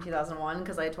 9 in 2001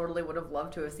 because I totally would have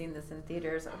loved to have seen this in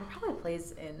theaters. It probably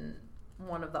plays in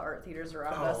one of the art theaters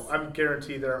around us. I'm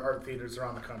guaranteed there are art theaters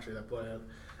around the country that play it.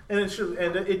 And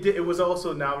it was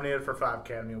also nominated for 5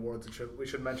 Academy Awards. We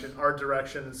should mention art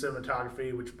direction and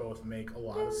cinematography, which both make a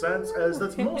lot of sense, as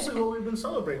that's mostly what we've been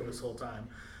celebrating this whole time.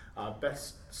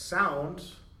 Best sound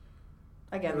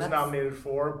Again, was nominated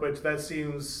for, but that's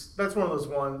one of those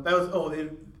ones.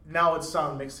 Now it's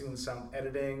sound mixing and sound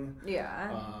editing.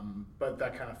 Yeah. But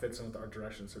that kind of fits in with art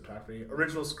direction, cinematography,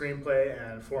 original screenplay,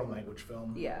 and foreign language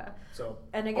film. Yeah. So,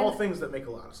 and again, all things that make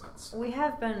a lot of sense. We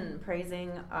have been praising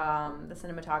the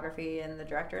cinematography and the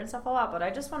director and stuff a lot, but I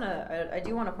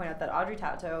do want to point out that Audrey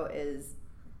Tautou is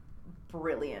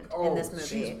brilliant in this movie.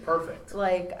 She's perfect.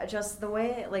 Just the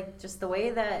way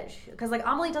that, because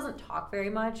Amélie doesn't talk very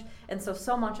much, and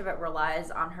so much of it relies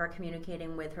on her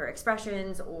communicating with her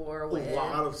expressions or with a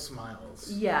lot of smiles.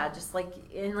 Yeah, just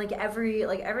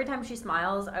every time she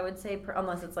smiles, I would say,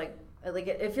 unless it's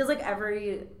it feels like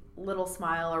every little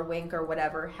smile or wink or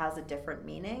whatever has a different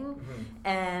meaning,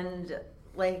 and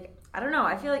I don't know.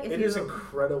 I feel like it is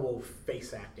incredible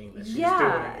face acting that she's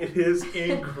doing. It is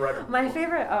incredible. My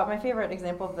favorite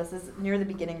example of this is near the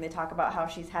beginning. They talk about how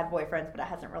she's had boyfriends, but it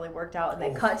hasn't really worked out, and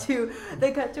they cut to a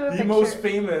picture. The most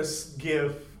famous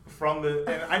GIF from and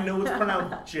I know it's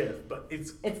pronounced GIF, but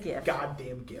it's GIF.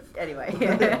 Goddamn GIF. Anyway,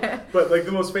 but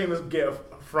the most famous GIF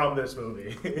from this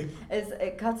movie is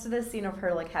it cuts to this scene of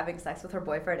her having sex with her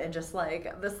boyfriend and just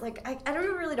this I don't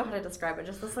even really know how to describe it,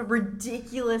 just this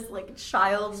ridiculous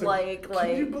childlike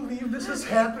can you believe this is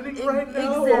happening right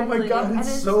now? Exactly. Oh my god,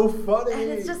 it's so funny.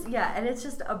 And it's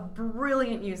just a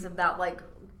brilliant use of that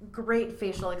great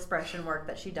facial expression work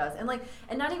that she does, and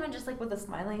not even just with the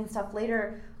smiling and stuff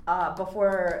later,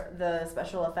 before the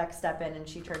special effects step in and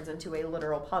she turns into a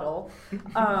literal puddle,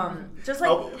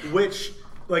 which,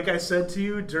 like I said to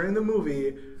you during the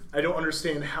movie, I don't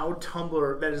understand how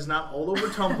Tumblr, that is not all over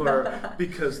Tumblr,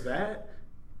 because that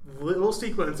little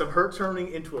sequence of her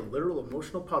turning into a literal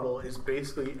emotional puddle is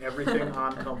basically everything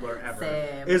on Tumblr ever.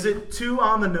 Same. Is it too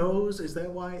on the nose? Is that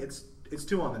why? It's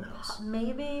too on the nose.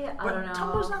 Maybe. I but don't know.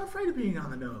 Tumblr's not afraid of being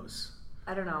on the nose.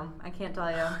 I don't know. I can't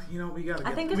tell you. We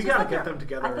gotta get them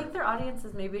together. I think their audience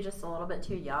is maybe just a little bit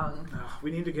too young. We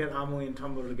need to get Amélie and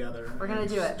Tumblr together. We're gonna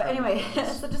do it. But anyway,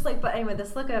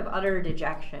 this look of utter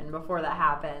dejection before that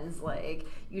happens,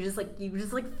 you just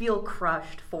feel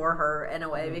crushed for her in a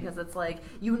way, because it's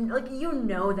you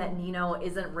know that Nino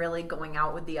isn't really going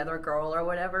out with the other girl or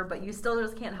whatever, but you still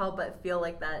just can't help but feel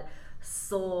that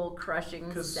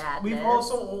soul-crushing sadness. We've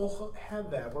also all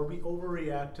had that where we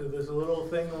overreact to this little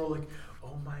thing and we're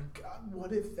oh my god,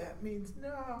 what if that means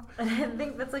no? And I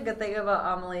think that's a good thing about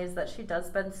Amélie is that she does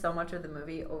spend so much of the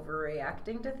movie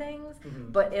overreacting to things,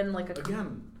 but in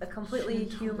a completely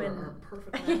human,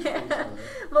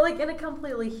 but in a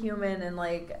completely human and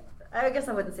I guess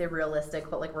I wouldn't say realistic,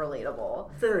 but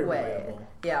relatable. Very way. relatable.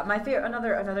 Yeah, my favorite.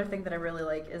 Another thing that I really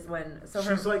like is when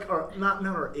she's not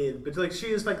her id, but she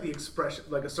is the expression,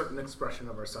 a certain expression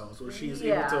of ourselves, where she's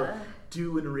able to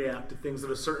do and react to things in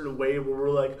a certain way where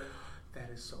we're that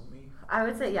is so me. I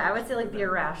would say the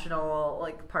irrational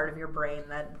part of your brain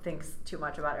that thinks too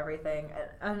much about everything,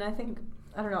 and I think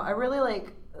I don't know. I really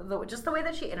like just the way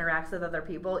that she interacts with other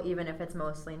people, even if it's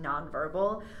mostly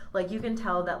nonverbal. You can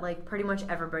tell that pretty much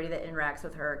everybody that interacts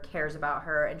with her cares about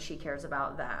her, and she cares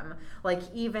about them.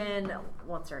 Even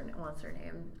what's her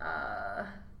name?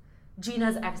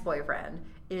 Gina's ex-boyfriend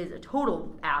is a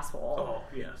total asshole. Oh,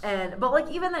 yes.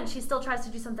 But even then, she still tries to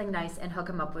do something nice and hook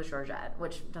him up with Georgette,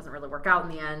 which doesn't really work out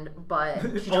in the end, but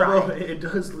she tried. Although it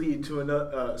does lead to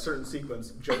a certain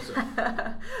sequence, Joseph.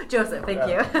 Joseph, thank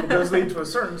you. It does lead to a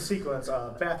certain sequence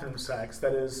of bathroom sex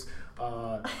that is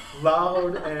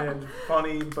loud and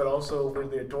funny, but also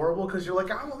really adorable, because you're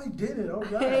they did it, all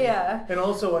right. Yeah. And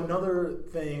also another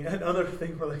thing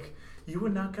where you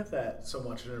would not get that so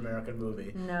much in an American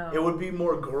movie. No. It would be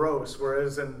more gross,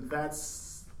 whereas in that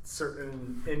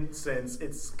certain instance,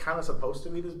 it's kind of supposed to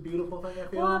be this beautiful thing, I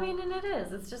feel. Well, and it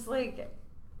is. It's just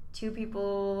two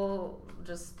people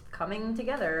just coming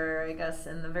together, I guess,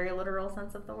 in the very literal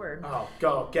sense of the word. Oh,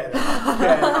 go, get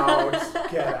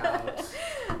out. Get out.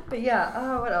 But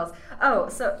yeah, what else? Oh,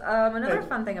 so another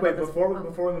fun thing about this. Before we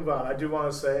move on, I do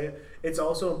want to say it's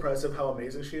also impressive how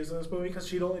amazing she is in this movie, because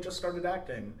she'd only just started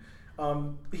acting.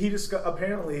 He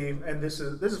apparently, and this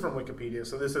is from Wikipedia,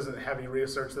 so this isn't heavy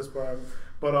research this part,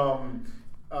 but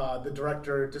the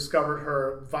director discovered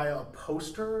her via a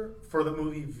poster for the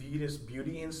movie Venus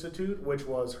Beauty Institute, which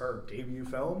was her debut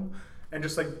film, and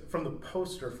just from the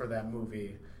poster for that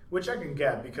movie which I can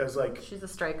get because like she's a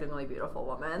strikingly beautiful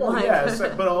woman. Well, like, yes,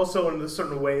 but also in a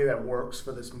certain way that works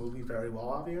for this movie very well,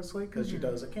 obviously, because she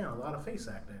does again a lot of face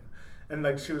acting, and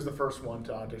like she was the first one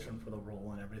to audition for the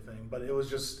role and everything. But it was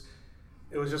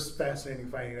just fascinating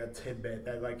finding that tidbit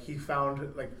that like he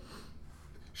found like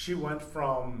she went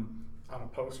from on a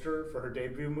poster for her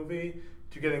debut movie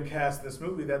to getting cast in this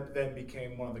movie that then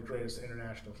became one of the greatest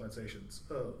international sensations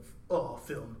of all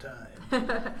film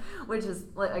time. Which is,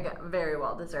 like, again, very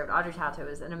well deserved. Audrey Tautou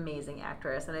is an amazing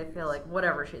actress, and I feel like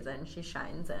whatever she's in, she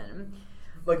shines in.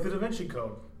 Like The Da Vinci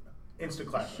Code, instant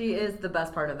classic. She is the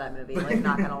best part of that movie, like,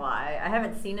 not gonna lie. I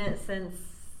haven't seen it since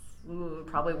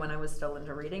probably when I was still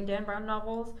into reading Dan Brown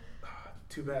novels.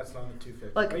 Too bad it's not on the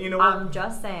 250. Like, but you know what? I'm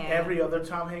just saying. Every other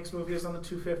Tom Hanks movie is on the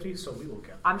 250, so we will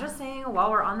get. I'm just saying,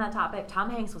 while we're on that topic, Tom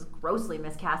Hanks was grossly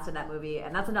miscast in that movie,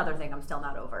 and that's another thing I'm still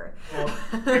not over. Well,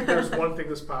 if there's one thing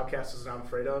this podcast is not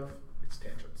afraid of, it's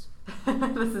tangents.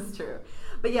 This is true.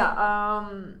 But yeah,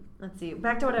 let's see.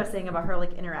 Back to what I was saying about her,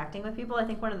 like, interacting with people. I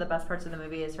think one of the best parts of the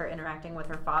movie is her interacting with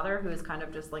her father, who is kind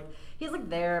of just, like, he's, like,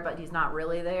 there, but he's not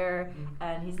really there,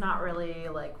 and he's not really,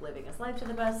 like, living his life to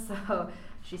the best, so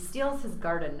she steals his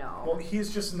garden gnome. Well,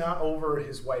 he's just not over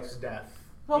his wife's death.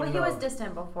 Well, but he was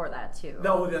distant before that, too.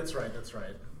 No, that's right.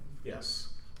 Yes.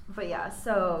 But yeah,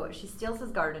 so she steals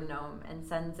his garden gnome and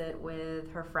sends it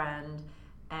with her friend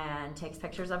and takes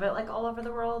pictures of it, like, all over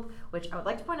the world, which I would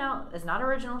like to point out is not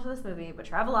original to this movie, but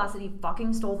Travelocity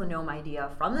fucking stole the gnome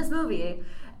idea from this movie,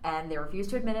 and they refuse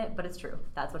to admit it, but it's true.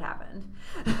 That's what happened.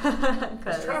 Is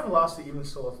Travelocity even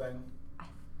still a thing? I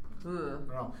don't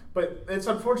know. But it's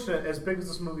unfortunate, as big as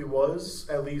this movie was,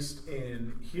 at least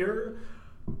in here,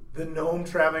 the gnome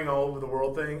traveling all over the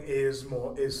world thing is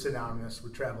synonymous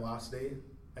with Travelocity.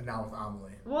 And now with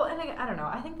Amélie. Well, and I don't know.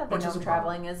 I think that the gnome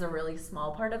traveling is a really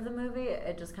small part of the movie.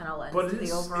 It just kind of lends to the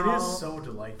overall. It is so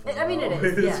delightful. I mean, it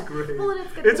is. It is great. Well,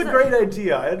 and it's a great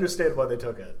idea. I understand why they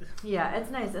took it. Yeah,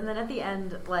 it's nice. And then at the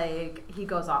end, like, he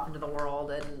goes off into the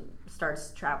world and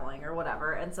starts traveling or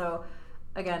whatever. And so,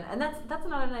 again, and that's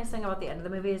another nice thing about the end of the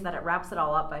movie is that it wraps it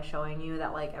all up by showing you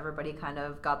that, like, everybody kind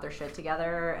of got their shit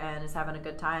together and is having a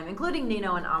good time, including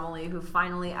Nino and Amélie, who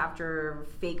finally, after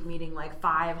fake meeting like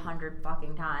 500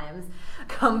 fucking times,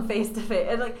 come face to face.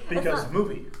 And, like, because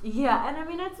movie. Yeah, and I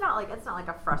mean, it's not like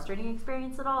a frustrating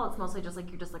experience at all. It's mostly just like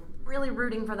you're just like really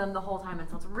rooting for them the whole time, and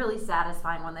so it's really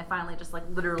satisfying when they finally just like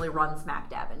literally run smack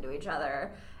dab into each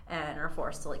other and are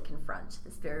forced to, like, confront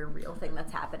this very real thing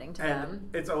that's happening to them.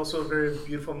 It's also a very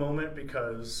beautiful moment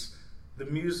because the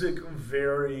music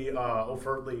very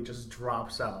overtly just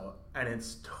drops out, and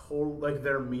it's like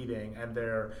they're meeting and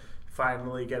they're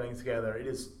finally getting together. It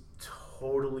is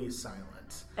totally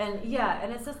silent. And yeah,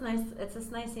 and it's this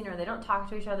nice scene where they don't talk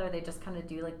to each other. They just kind of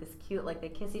do like this cute, like they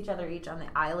kiss each other each on the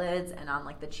eyelids and on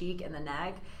like the cheek and the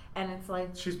neck. And it's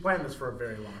like she's planned this for a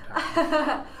very long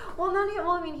time. Well,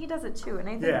 I mean, he does it too, and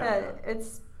I think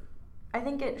that I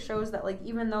think it shows that, like,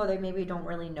 even though they maybe don't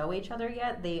really know each other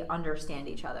yet, they understand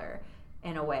each other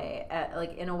in a way,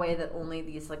 in a way that only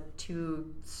these like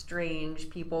two strange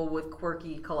people with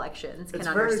quirky collections can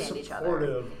understand each other. It's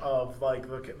very supportive of like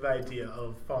the idea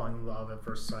of falling in love at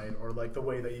first sight, or like the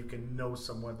way that you can know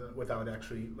someone without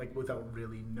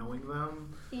really knowing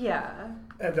them. Yeah.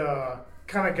 And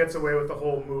kind of gets away with the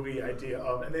whole movie idea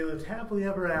of, and they lived happily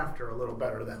ever after, a little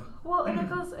better than. Well, and it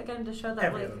goes again to show that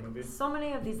every other movie. So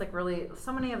many of these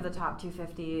so many of the top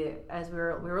 250 as we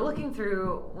were looking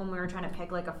through when we were trying to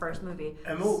pick like a first movie.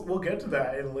 And we'll get to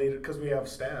that in later because we have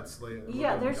stats later.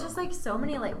 Yeah, there's just like so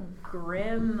many like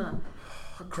grim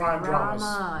crime dramas.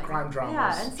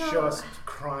 Yeah, and so, just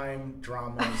crime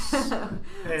dramas.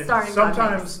 And starring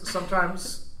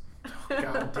sometimes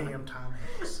goddamn Tom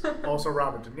Hanks. Also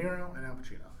Robert De Niro and Al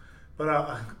Pacino. But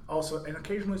also, and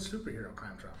occasionally superhero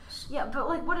crime dramas. Yeah, but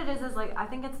like what it is like, I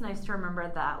think it's nice to remember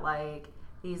that like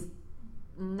these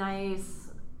nice,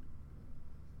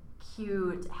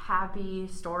 cute, happy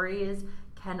stories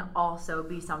can also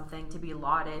be something to be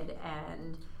lauded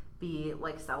and be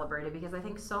like celebrated, because I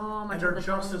think so much and of they're the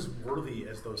just time, as worthy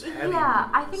as those heavy movies.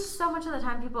 I think so much of the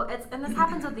time people and this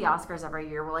happens with the Oscars every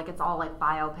year where like it's all like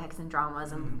biopics and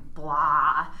dramas and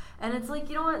blah, and it's like,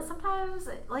 you know what, sometimes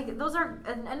like those are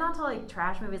and not to like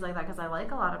trash movies like that, because I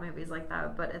like a lot of movies like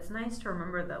that, but it's nice to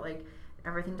remember that like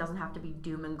everything doesn't have to be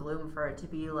doom and gloom for it to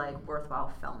be like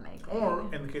worthwhile filmmaking.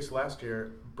 Or in the case of last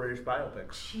year, British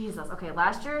biopics. Jesus. Okay,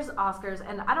 last year's Oscars,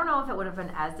 and I don't know if it would have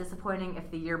been as disappointing if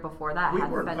the year before that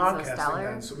hadn't been so stellar.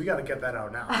 Then, so we got to get that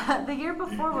out now. The year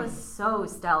before was so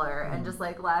stellar, and just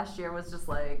like last year was just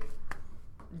like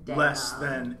damn. Less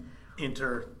than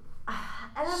interstellar.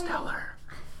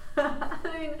 I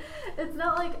mean, it's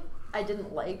not like I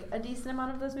didn't like a decent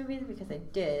amount of those movies because I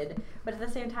did, but at the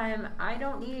same time, I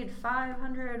don't need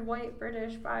 500 white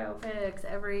British biopics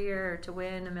every year to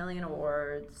win a million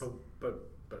awards. Oh, but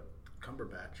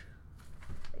Cumberbatch.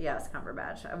 Yes,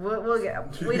 Cumberbatch.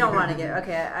 We don't want to get,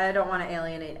 okay, I don't want to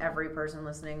alienate every person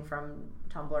listening from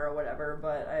Tumblr or whatever,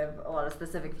 but I have a lot of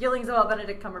specific feelings about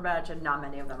Benedict Cumberbatch, and not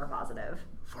many of them are positive.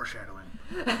 Foreshadowing.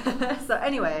 So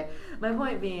anyway, my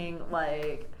point being,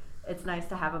 like, it's nice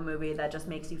to have a movie that just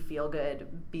makes you feel good,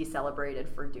 be celebrated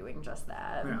for doing just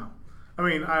that. Yeah. I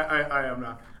mean, I am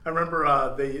not. I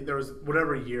remember there was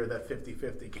whatever year that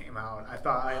 50-50 came out.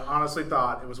 I honestly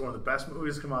thought it was one of the best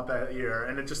movies to come out that year,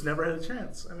 and it just never had a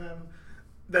chance. And then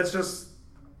that's just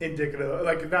indicative,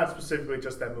 like not specifically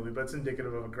just that movie, but it's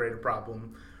indicative of a greater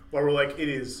problem where we're like, it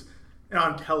is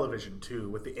on television too,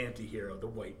 with the anti-hero, the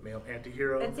white male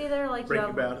anti-hero. It's either like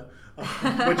Breaking Bad,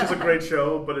 which is a great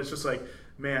show, but it's just like,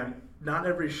 man, not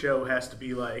every show has to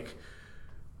be like,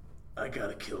 I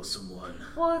gotta kill someone.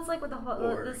 Well, it's like with the whole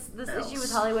this issue with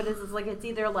Hollywood is like it's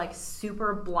either like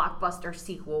super blockbuster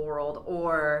sequel world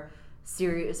or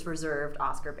serious reserved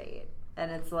Oscar bait,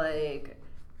 and it's like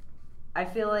I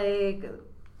feel like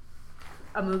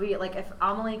a movie like if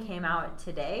Amélie came out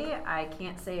today, I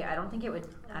can't say I don't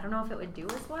know if it would do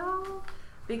as well.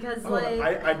 Because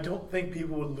I don't think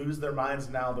people would lose their minds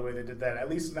now the way they did that. At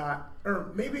least not,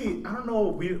 or maybe I don't know.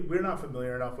 We're not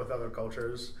familiar enough with other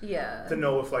cultures, to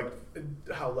know if like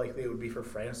how likely it would be for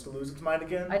France to lose its mind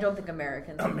again. I don't think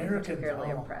Americans are particularly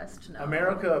no. impressed. No.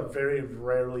 America very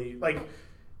rarely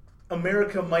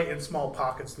America might in small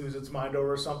pockets lose its mind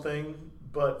over something,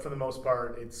 but for the most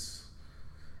part, it's.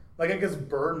 Like, I guess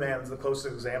Birdman's the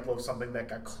closest example of something that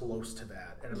got close to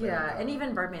that. Yeah, and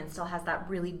even Birdman still has that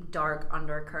really dark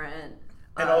undercurrent.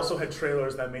 And also had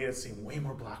trailers that made it seem way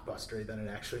more blockbustery than it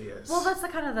actually is. Well, that's the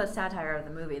kind of the satire of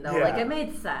the movie, though. Yeah. Like, it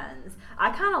made sense. I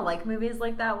kind of like movies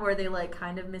like that where they, like,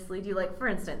 kind of mislead you. Like, for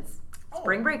instance,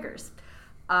 Spring Breakers.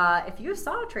 If you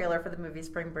saw a trailer for the movie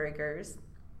Spring Breakers,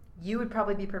 you would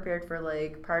probably be prepared for,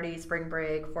 like, party, spring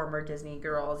break, former Disney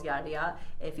girls, yada yada.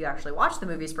 If you actually watch the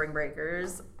movie Spring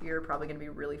Breakers, you're probably going to be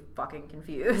really fucking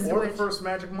confused. Or the first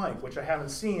Magic Mike, which I haven't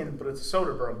seen, but it's a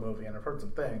Soderbergh movie, and I've heard some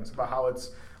things about how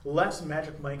it's less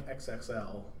Magic Mike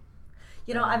XXL.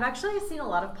 You know, I've actually seen a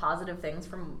lot of positive things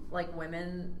from, like,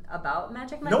 women about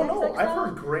Magic Mike No, XXL. I've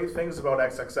heard great things about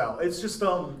XXL. It's just,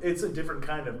 it's a different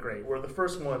kind of great, where the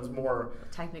first one's more...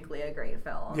 Technically a great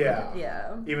film. Yeah.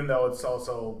 Yeah. Even though it's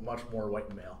also much more white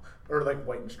and male. Or, like,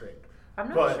 white and straight. I'm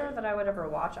not sure that I would ever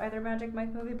watch either Magic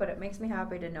Mike movie, but it makes me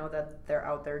happy to know that they're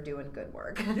out there doing good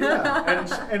work. Yeah,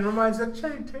 and reminds that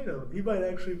Channing Tatum, he might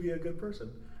actually be a good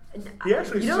person. He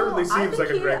actually certainly seems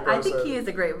like a great person. I think he is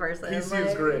a great person. He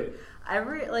seems great. I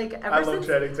love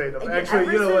Channing Tatum.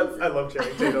 Actually, you know what? I love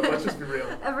Channing Tatum. Let's just be real.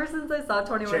 Ever since I saw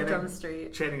 21 Jump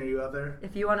Street. Channing, are you out there?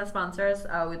 If you want to sponsor us,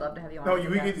 we'd love to have you on. No, you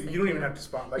don't even have to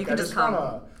sponsor. Like, you can just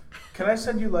come. Can I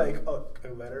send you like a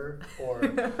letter or?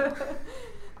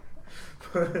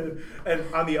 And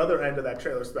on the other end of that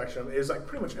trailer spectrum is like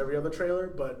pretty much every other trailer,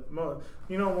 but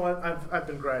you know what? I've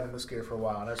been grinding this gear for a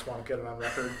while, and I just want to get it on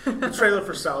record. The trailer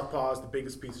for Southpaw is the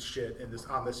biggest piece of shit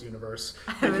on this universe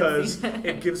because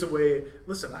it gives away.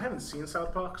 Listen, I haven't seen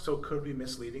Southpaw, so it could be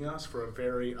misleading us for a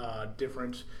very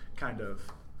different kind of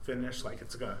finish. Like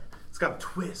it's got a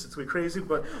twist. It's gonna be crazy,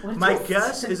 but my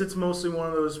guess is it's mostly one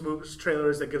of those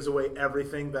trailers that gives away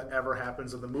everything that ever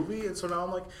happens in the movie, and so now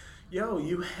I'm like. Yo,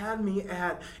 you had me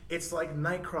at, it's like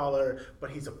Nightcrawler, but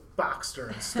he's a boxer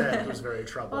instead who's very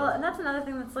troubled. Well, and that's another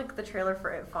thing that's like the trailer for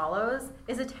It Follows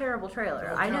is a terrible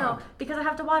trailer. Oh, I know, because I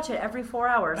have to watch it every 4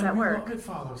 hours at work. It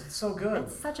Follows. It's so good.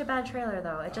 It's such a bad trailer,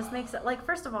 though. It just makes it, like,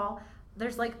 first of all,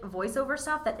 there's like voiceover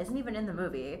stuff that isn't even in the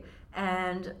movie,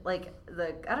 and like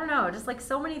I don't know, just like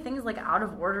so many things like out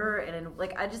of order, and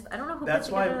like I don't know who put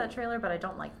together that trailer, but I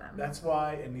don't like them. That's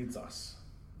why it needs us.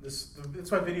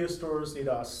 That's why video stores need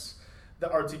us. The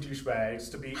artsy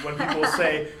douchebags to be when people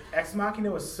say Ex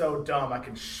Machina was so dumb, I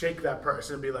can shake that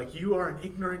person and be like, you are an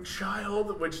ignorant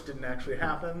child, which didn't actually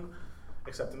happen,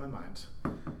 except in my mind.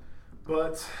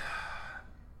 But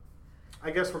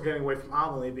I guess we're getting away from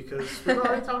Amélie because we've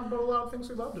already talked about a lot of things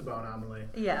we loved about Amélie.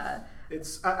 Yeah.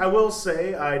 I will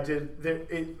say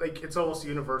it's almost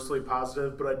universally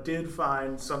positive, but I did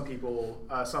find some people,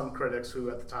 some critics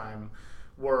who at the time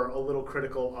were a little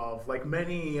critical of like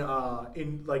many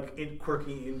in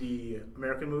quirky indie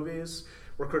American movies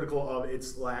were critical of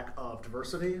its lack of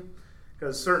diversity,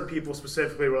 because certain people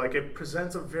specifically were like it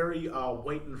presents a very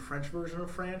white and French version of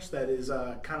France that is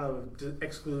kind of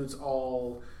excludes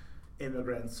all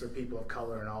immigrants or people of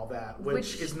color and all that,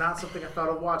 which is not something I thought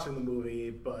of watching the movie,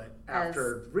 but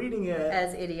after reading it,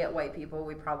 as idiot white people,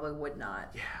 we probably would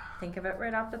not think of it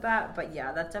right off the bat. But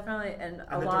yeah, that's definitely and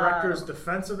the director's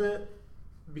defense of it,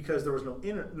 because there was the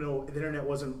internet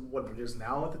wasn't what it is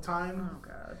now at the time. Oh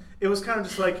god, it was kind of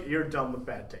just like, you're dumb with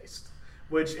bad taste.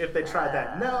 Which, if they tried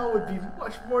that now, would be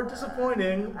much more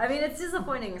disappointing. I mean, it's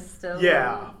disappointing still.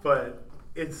 Yeah, but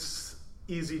it's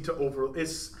easy to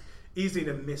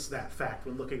miss that fact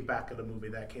when looking back at a movie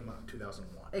that came out in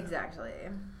 2001. Exactly.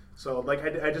 So, like,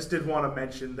 I just did want to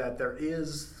mention that there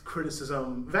is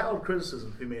valid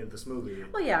criticism to be made of this movie.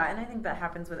 Well, yeah, and I think that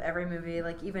happens with every movie.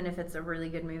 Like, even if it's a really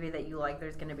good movie that you like,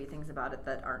 there's going to be things about it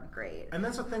that aren't great. And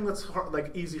that's a thing that's hard,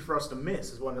 like, easy for us to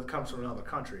miss, is when it comes from another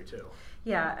country, too.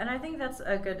 Yeah, and I think that's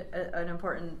an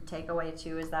important takeaway,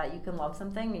 too, is that you can love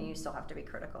something and you still have to be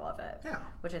critical of it. Yeah.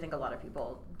 Which I think a lot of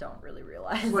people don't really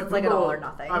realize. Like, it's like an all or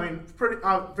nothing. I mean,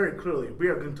 very clearly, we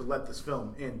are going to let this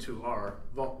film into our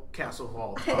castle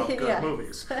vault of good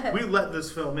movies. We let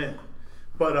this film in.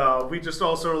 But we just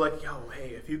also are like, yo, hey,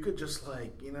 if you could just,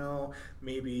 like,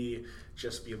 maybe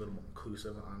just be a little more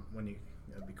inclusive on when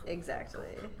that'd be cool.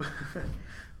 Exactly.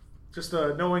 Just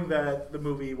knowing that the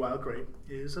movie, while great,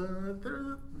 is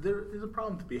there is a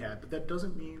problem to be had, but that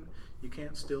doesn't mean you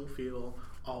can't still feel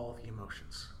all the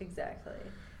emotions. Exactly.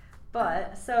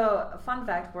 But, so, fun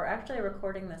fact, we're actually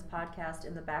recording this podcast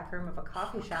in the back room of a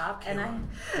coffee shop, and I'm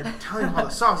telling you how the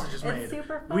sausage is made. It's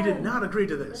super fun. We did not agree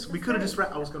to this. We could have just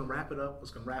I was going to wrap it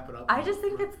up. I just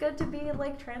think it's good to be,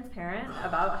 like, transparent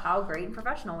about how great and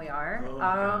professional we are. Oh,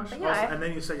 gosh. But yeah, also, and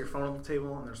then you set your phone on the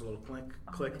table, and there's a little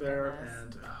click there,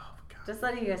 goodness. and just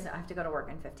letting you guys know, I have to go to work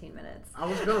in 15 minutes. I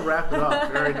was going to wrap it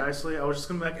up very nicely. I was just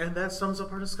going to and that sums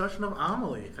up our discussion of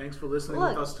Amélie. Thanks for listening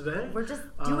with us today. We're just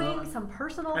doing some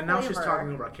personal And now flavor. she's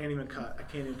talking over. I can't even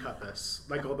cut this.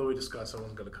 Like, although we discussed, I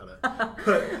wasn't going to cut it.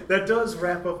 But that does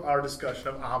wrap up our discussion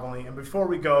of Amélie. And before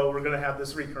we go, we're going to have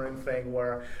this recurring thing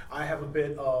where I have a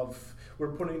bit of,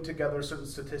 we're putting together certain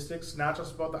statistics, not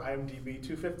just about the IMDb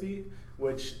 250,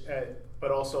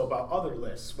 but also about other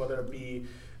lists, whether it be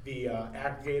the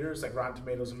aggregators like Rotten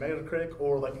Tomatoes and Metacritic,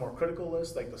 or like more critical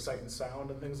lists like the Sight and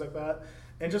Sound and things like that,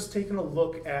 and just taking a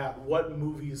look at what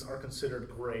movies are considered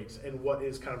great and what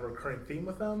is kind of a recurring theme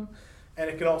with them. And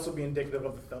it can also be indicative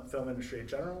of the film industry in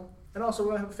general. And also, we're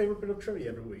going to have a favorite bit of trivia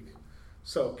every week.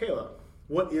 So, Kayla,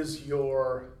 what is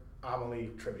your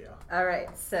Amélie trivia? All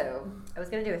right, so I was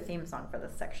going to do a theme song for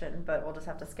this section, but we'll just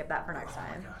have to skip that for next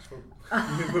time. Oh my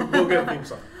gosh, we'll get a theme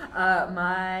song.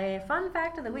 My fun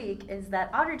fact of the week is that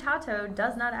Audrey Tautou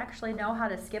does not actually know how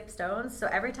to skip stones, so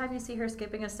every time you see her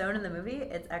skipping a stone in the movie,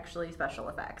 it's actually special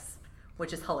effects,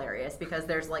 which is hilarious because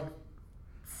there's like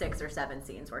 6 or 7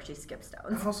 scenes where she skips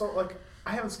stones. And also, like,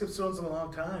 I haven't skipped stones in a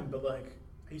long time, but like,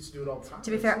 I used to do it all the time.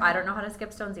 To be fair, I don't know how to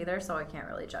skip stones either, so I can't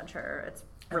really judge her. It's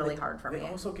really hard for me. They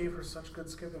also gave her such good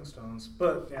skipping stones.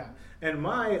 But yeah, and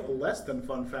my less than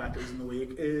fun fact is in the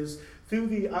week is through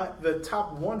the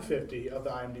top 150 of the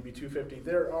IMDb 250,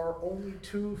 there are only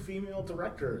 2 female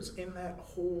directors in that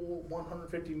whole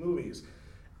 150 movies,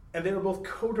 and they are both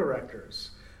co-directors.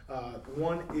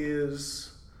 One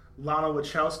is Lana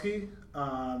Wachowski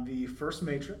on the first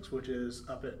Matrix, which is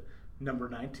up at number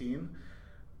 19,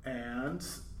 and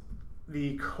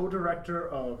the co-director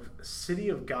of City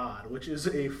of God, which is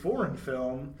a foreign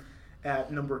film,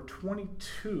 at number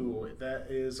 22. That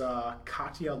is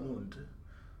Katja Lund.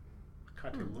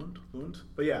 Lund?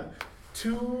 But yeah,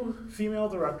 2 female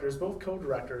directors, both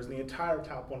co-directors in the entire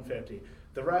top 150.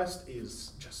 The rest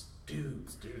is just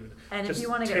dudes, dude. And just if you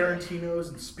want to Tarantinos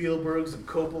and Spielbergs and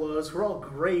Coppolas, who are all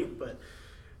great, but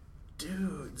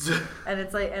dudes. And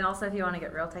it's like, and also if you want to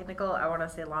get real technical, I want to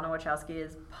say Lana Wachowski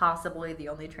is possibly the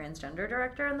only transgender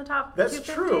director in the top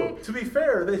 250. True. To be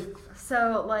fair,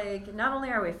 so like, not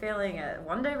only are we failing at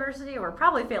one diversity, we're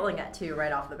probably failing at 2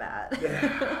 right off the bat.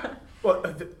 Yeah.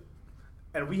 Well,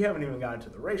 and we haven't even gotten to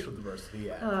the racial diversity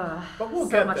yet. But we'll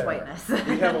get there. So much whiteness.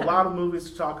 We have a lot of movies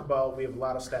to talk about. We have a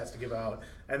lot of stats to give out.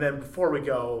 And then before we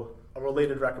go, a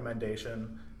related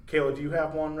recommendation. Kayla, do you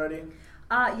have one ready?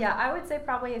 Yeah, I would say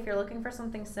probably if you're looking for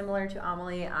something similar to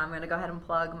Amélie, I'm going to go ahead and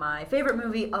plug my favorite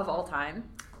movie of all time,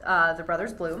 The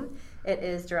Brothers Bloom. It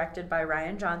is directed by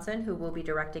Rian Johnson, who will be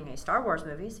directing a Star Wars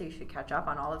movie, so you should catch up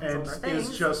on all of his older things.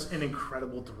 And is just an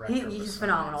incredible director. He's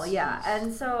phenomenal, yeah.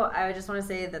 And so I just want to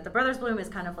say that The Brothers Bloom is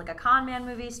kind of like a con man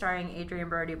movie starring Adrian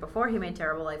Brody before he made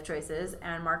terrible life choices,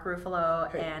 and Mark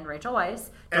Ruffalo and Rachel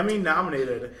Weisz. Emmy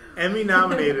nominated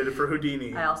for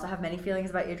Houdini. I also have many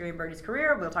feelings about Adrian Brody's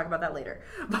career. We'll talk about that later.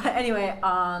 But anyway,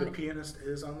 The Pianist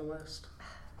is on the list.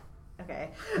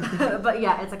 Okay. But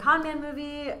yeah, it's a con man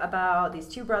movie about these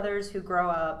 2 brothers who grow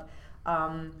up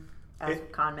as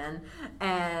con men,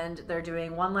 and they're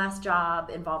doing one last job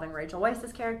involving Rachel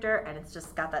Weisz's character, and it's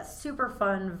just got that super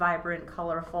fun, vibrant,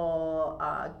 colorful,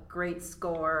 great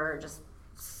score, just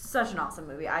such an awesome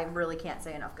movie. I really can't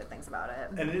say enough good things about it.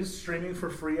 And it is streaming for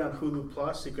free on Hulu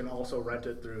Plus. You can also rent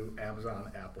it through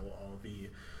Amazon, Apple, all the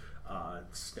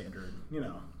standard,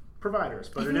 providers.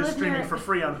 But it is streaming for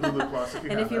free on Hulu Plus.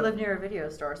 If you live near a video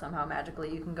store somehow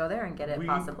magically, you can go there and get it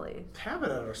possibly. We have it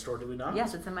at our store, do we not?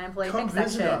 Yes, it's in my employee Come pick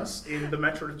visit section. us in the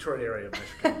Metro Detroit area of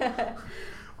Michigan.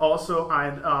 Also,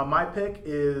 my pick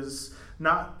is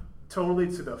not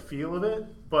totally to the feel of it,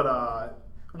 but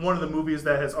one of the movies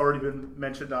that has already been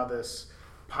mentioned on this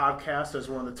podcast as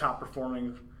one of the top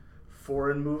performing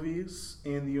foreign movies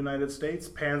in the United States,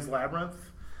 Pan's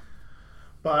Labyrinth,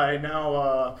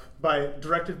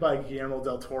 directed by Guillermo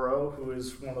del Toro, who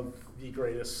is one of the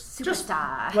greatest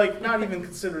superstar. Just, not even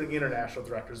considering international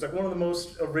directors, one of the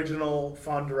most original,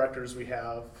 fun directors we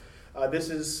have. This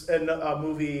is a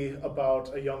movie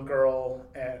about a young girl,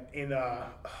 and I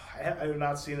have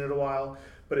not seen it in a while,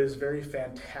 but it is very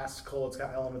fantastical. It's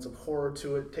got elements of horror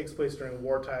to it. It takes place during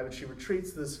wartime, and she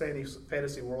retreats to this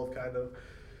fantasy world, kind of.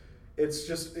 It's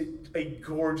just a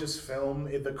gorgeous film.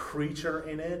 The creature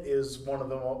in it is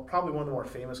probably one of the more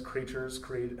famous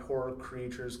horror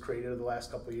creatures created in the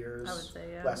last couple of years. I would say,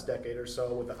 yeah. Last decade or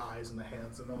so, with the eyes and the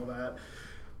hands and all that.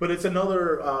 But it's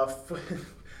another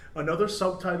another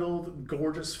subtitled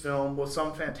gorgeous film with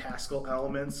some fantastical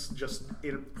elements, just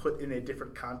put in a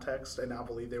different context. And I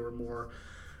believe they were more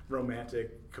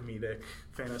romantic, comedic,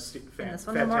 fantasy. And this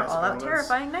one's more all out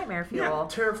terrifying nightmare fuel. Yeah,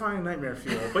 terrifying nightmare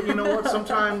fuel. But you know what?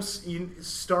 Sometimes you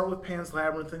start with Pan's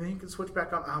Labyrinth, and then you can switch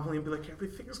back on Amélie and be like,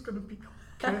 everything is going to be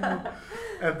okay.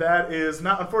 And that is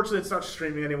not, unfortunately, it's not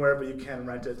streaming anywhere, but you can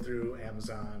rent it through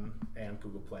Amazon and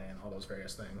Google Play and all those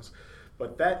various things.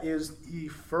 But that is the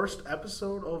first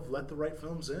episode of Let the Right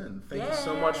Films In. Thank you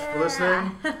so much for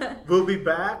listening. We'll be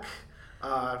back.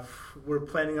 We're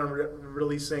planning on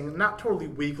releasing, not totally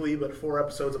weekly, but 4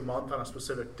 episodes a month on a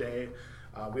specific day.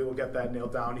 We will get that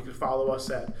nailed down. You can follow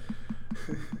us at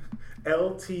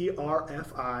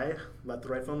LTRFI, Let the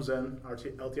Right Films In,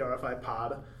 LTRFI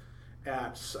Pod,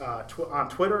 on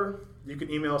Twitter. You can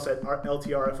email us at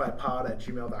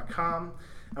ltrfipod@gmail.com.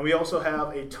 And we also have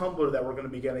a Tumblr that we're going to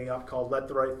be getting up called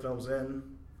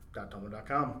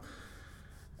LetTheRightFilmsIn.tumblr.com.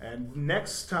 And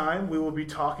next time we will be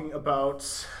talking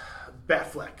about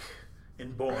Batfleck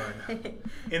in Bourne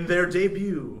in their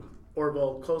debut, or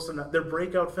close enough, their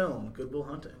breakout film, Good Will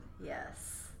Hunting.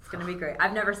 Yes, it's going to be great.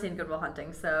 I've never seen Good Will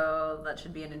Hunting, so that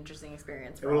should be an interesting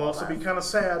experience for It will all also of us. be kind of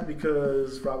sad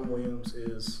because Robin Williams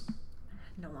is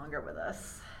no longer with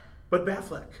us. But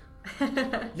Batfleck.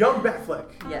 Young Batfleck.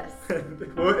 Yes.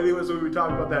 Well, anyways, we'll be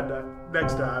talking about that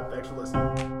next time. Thanks for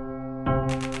listening.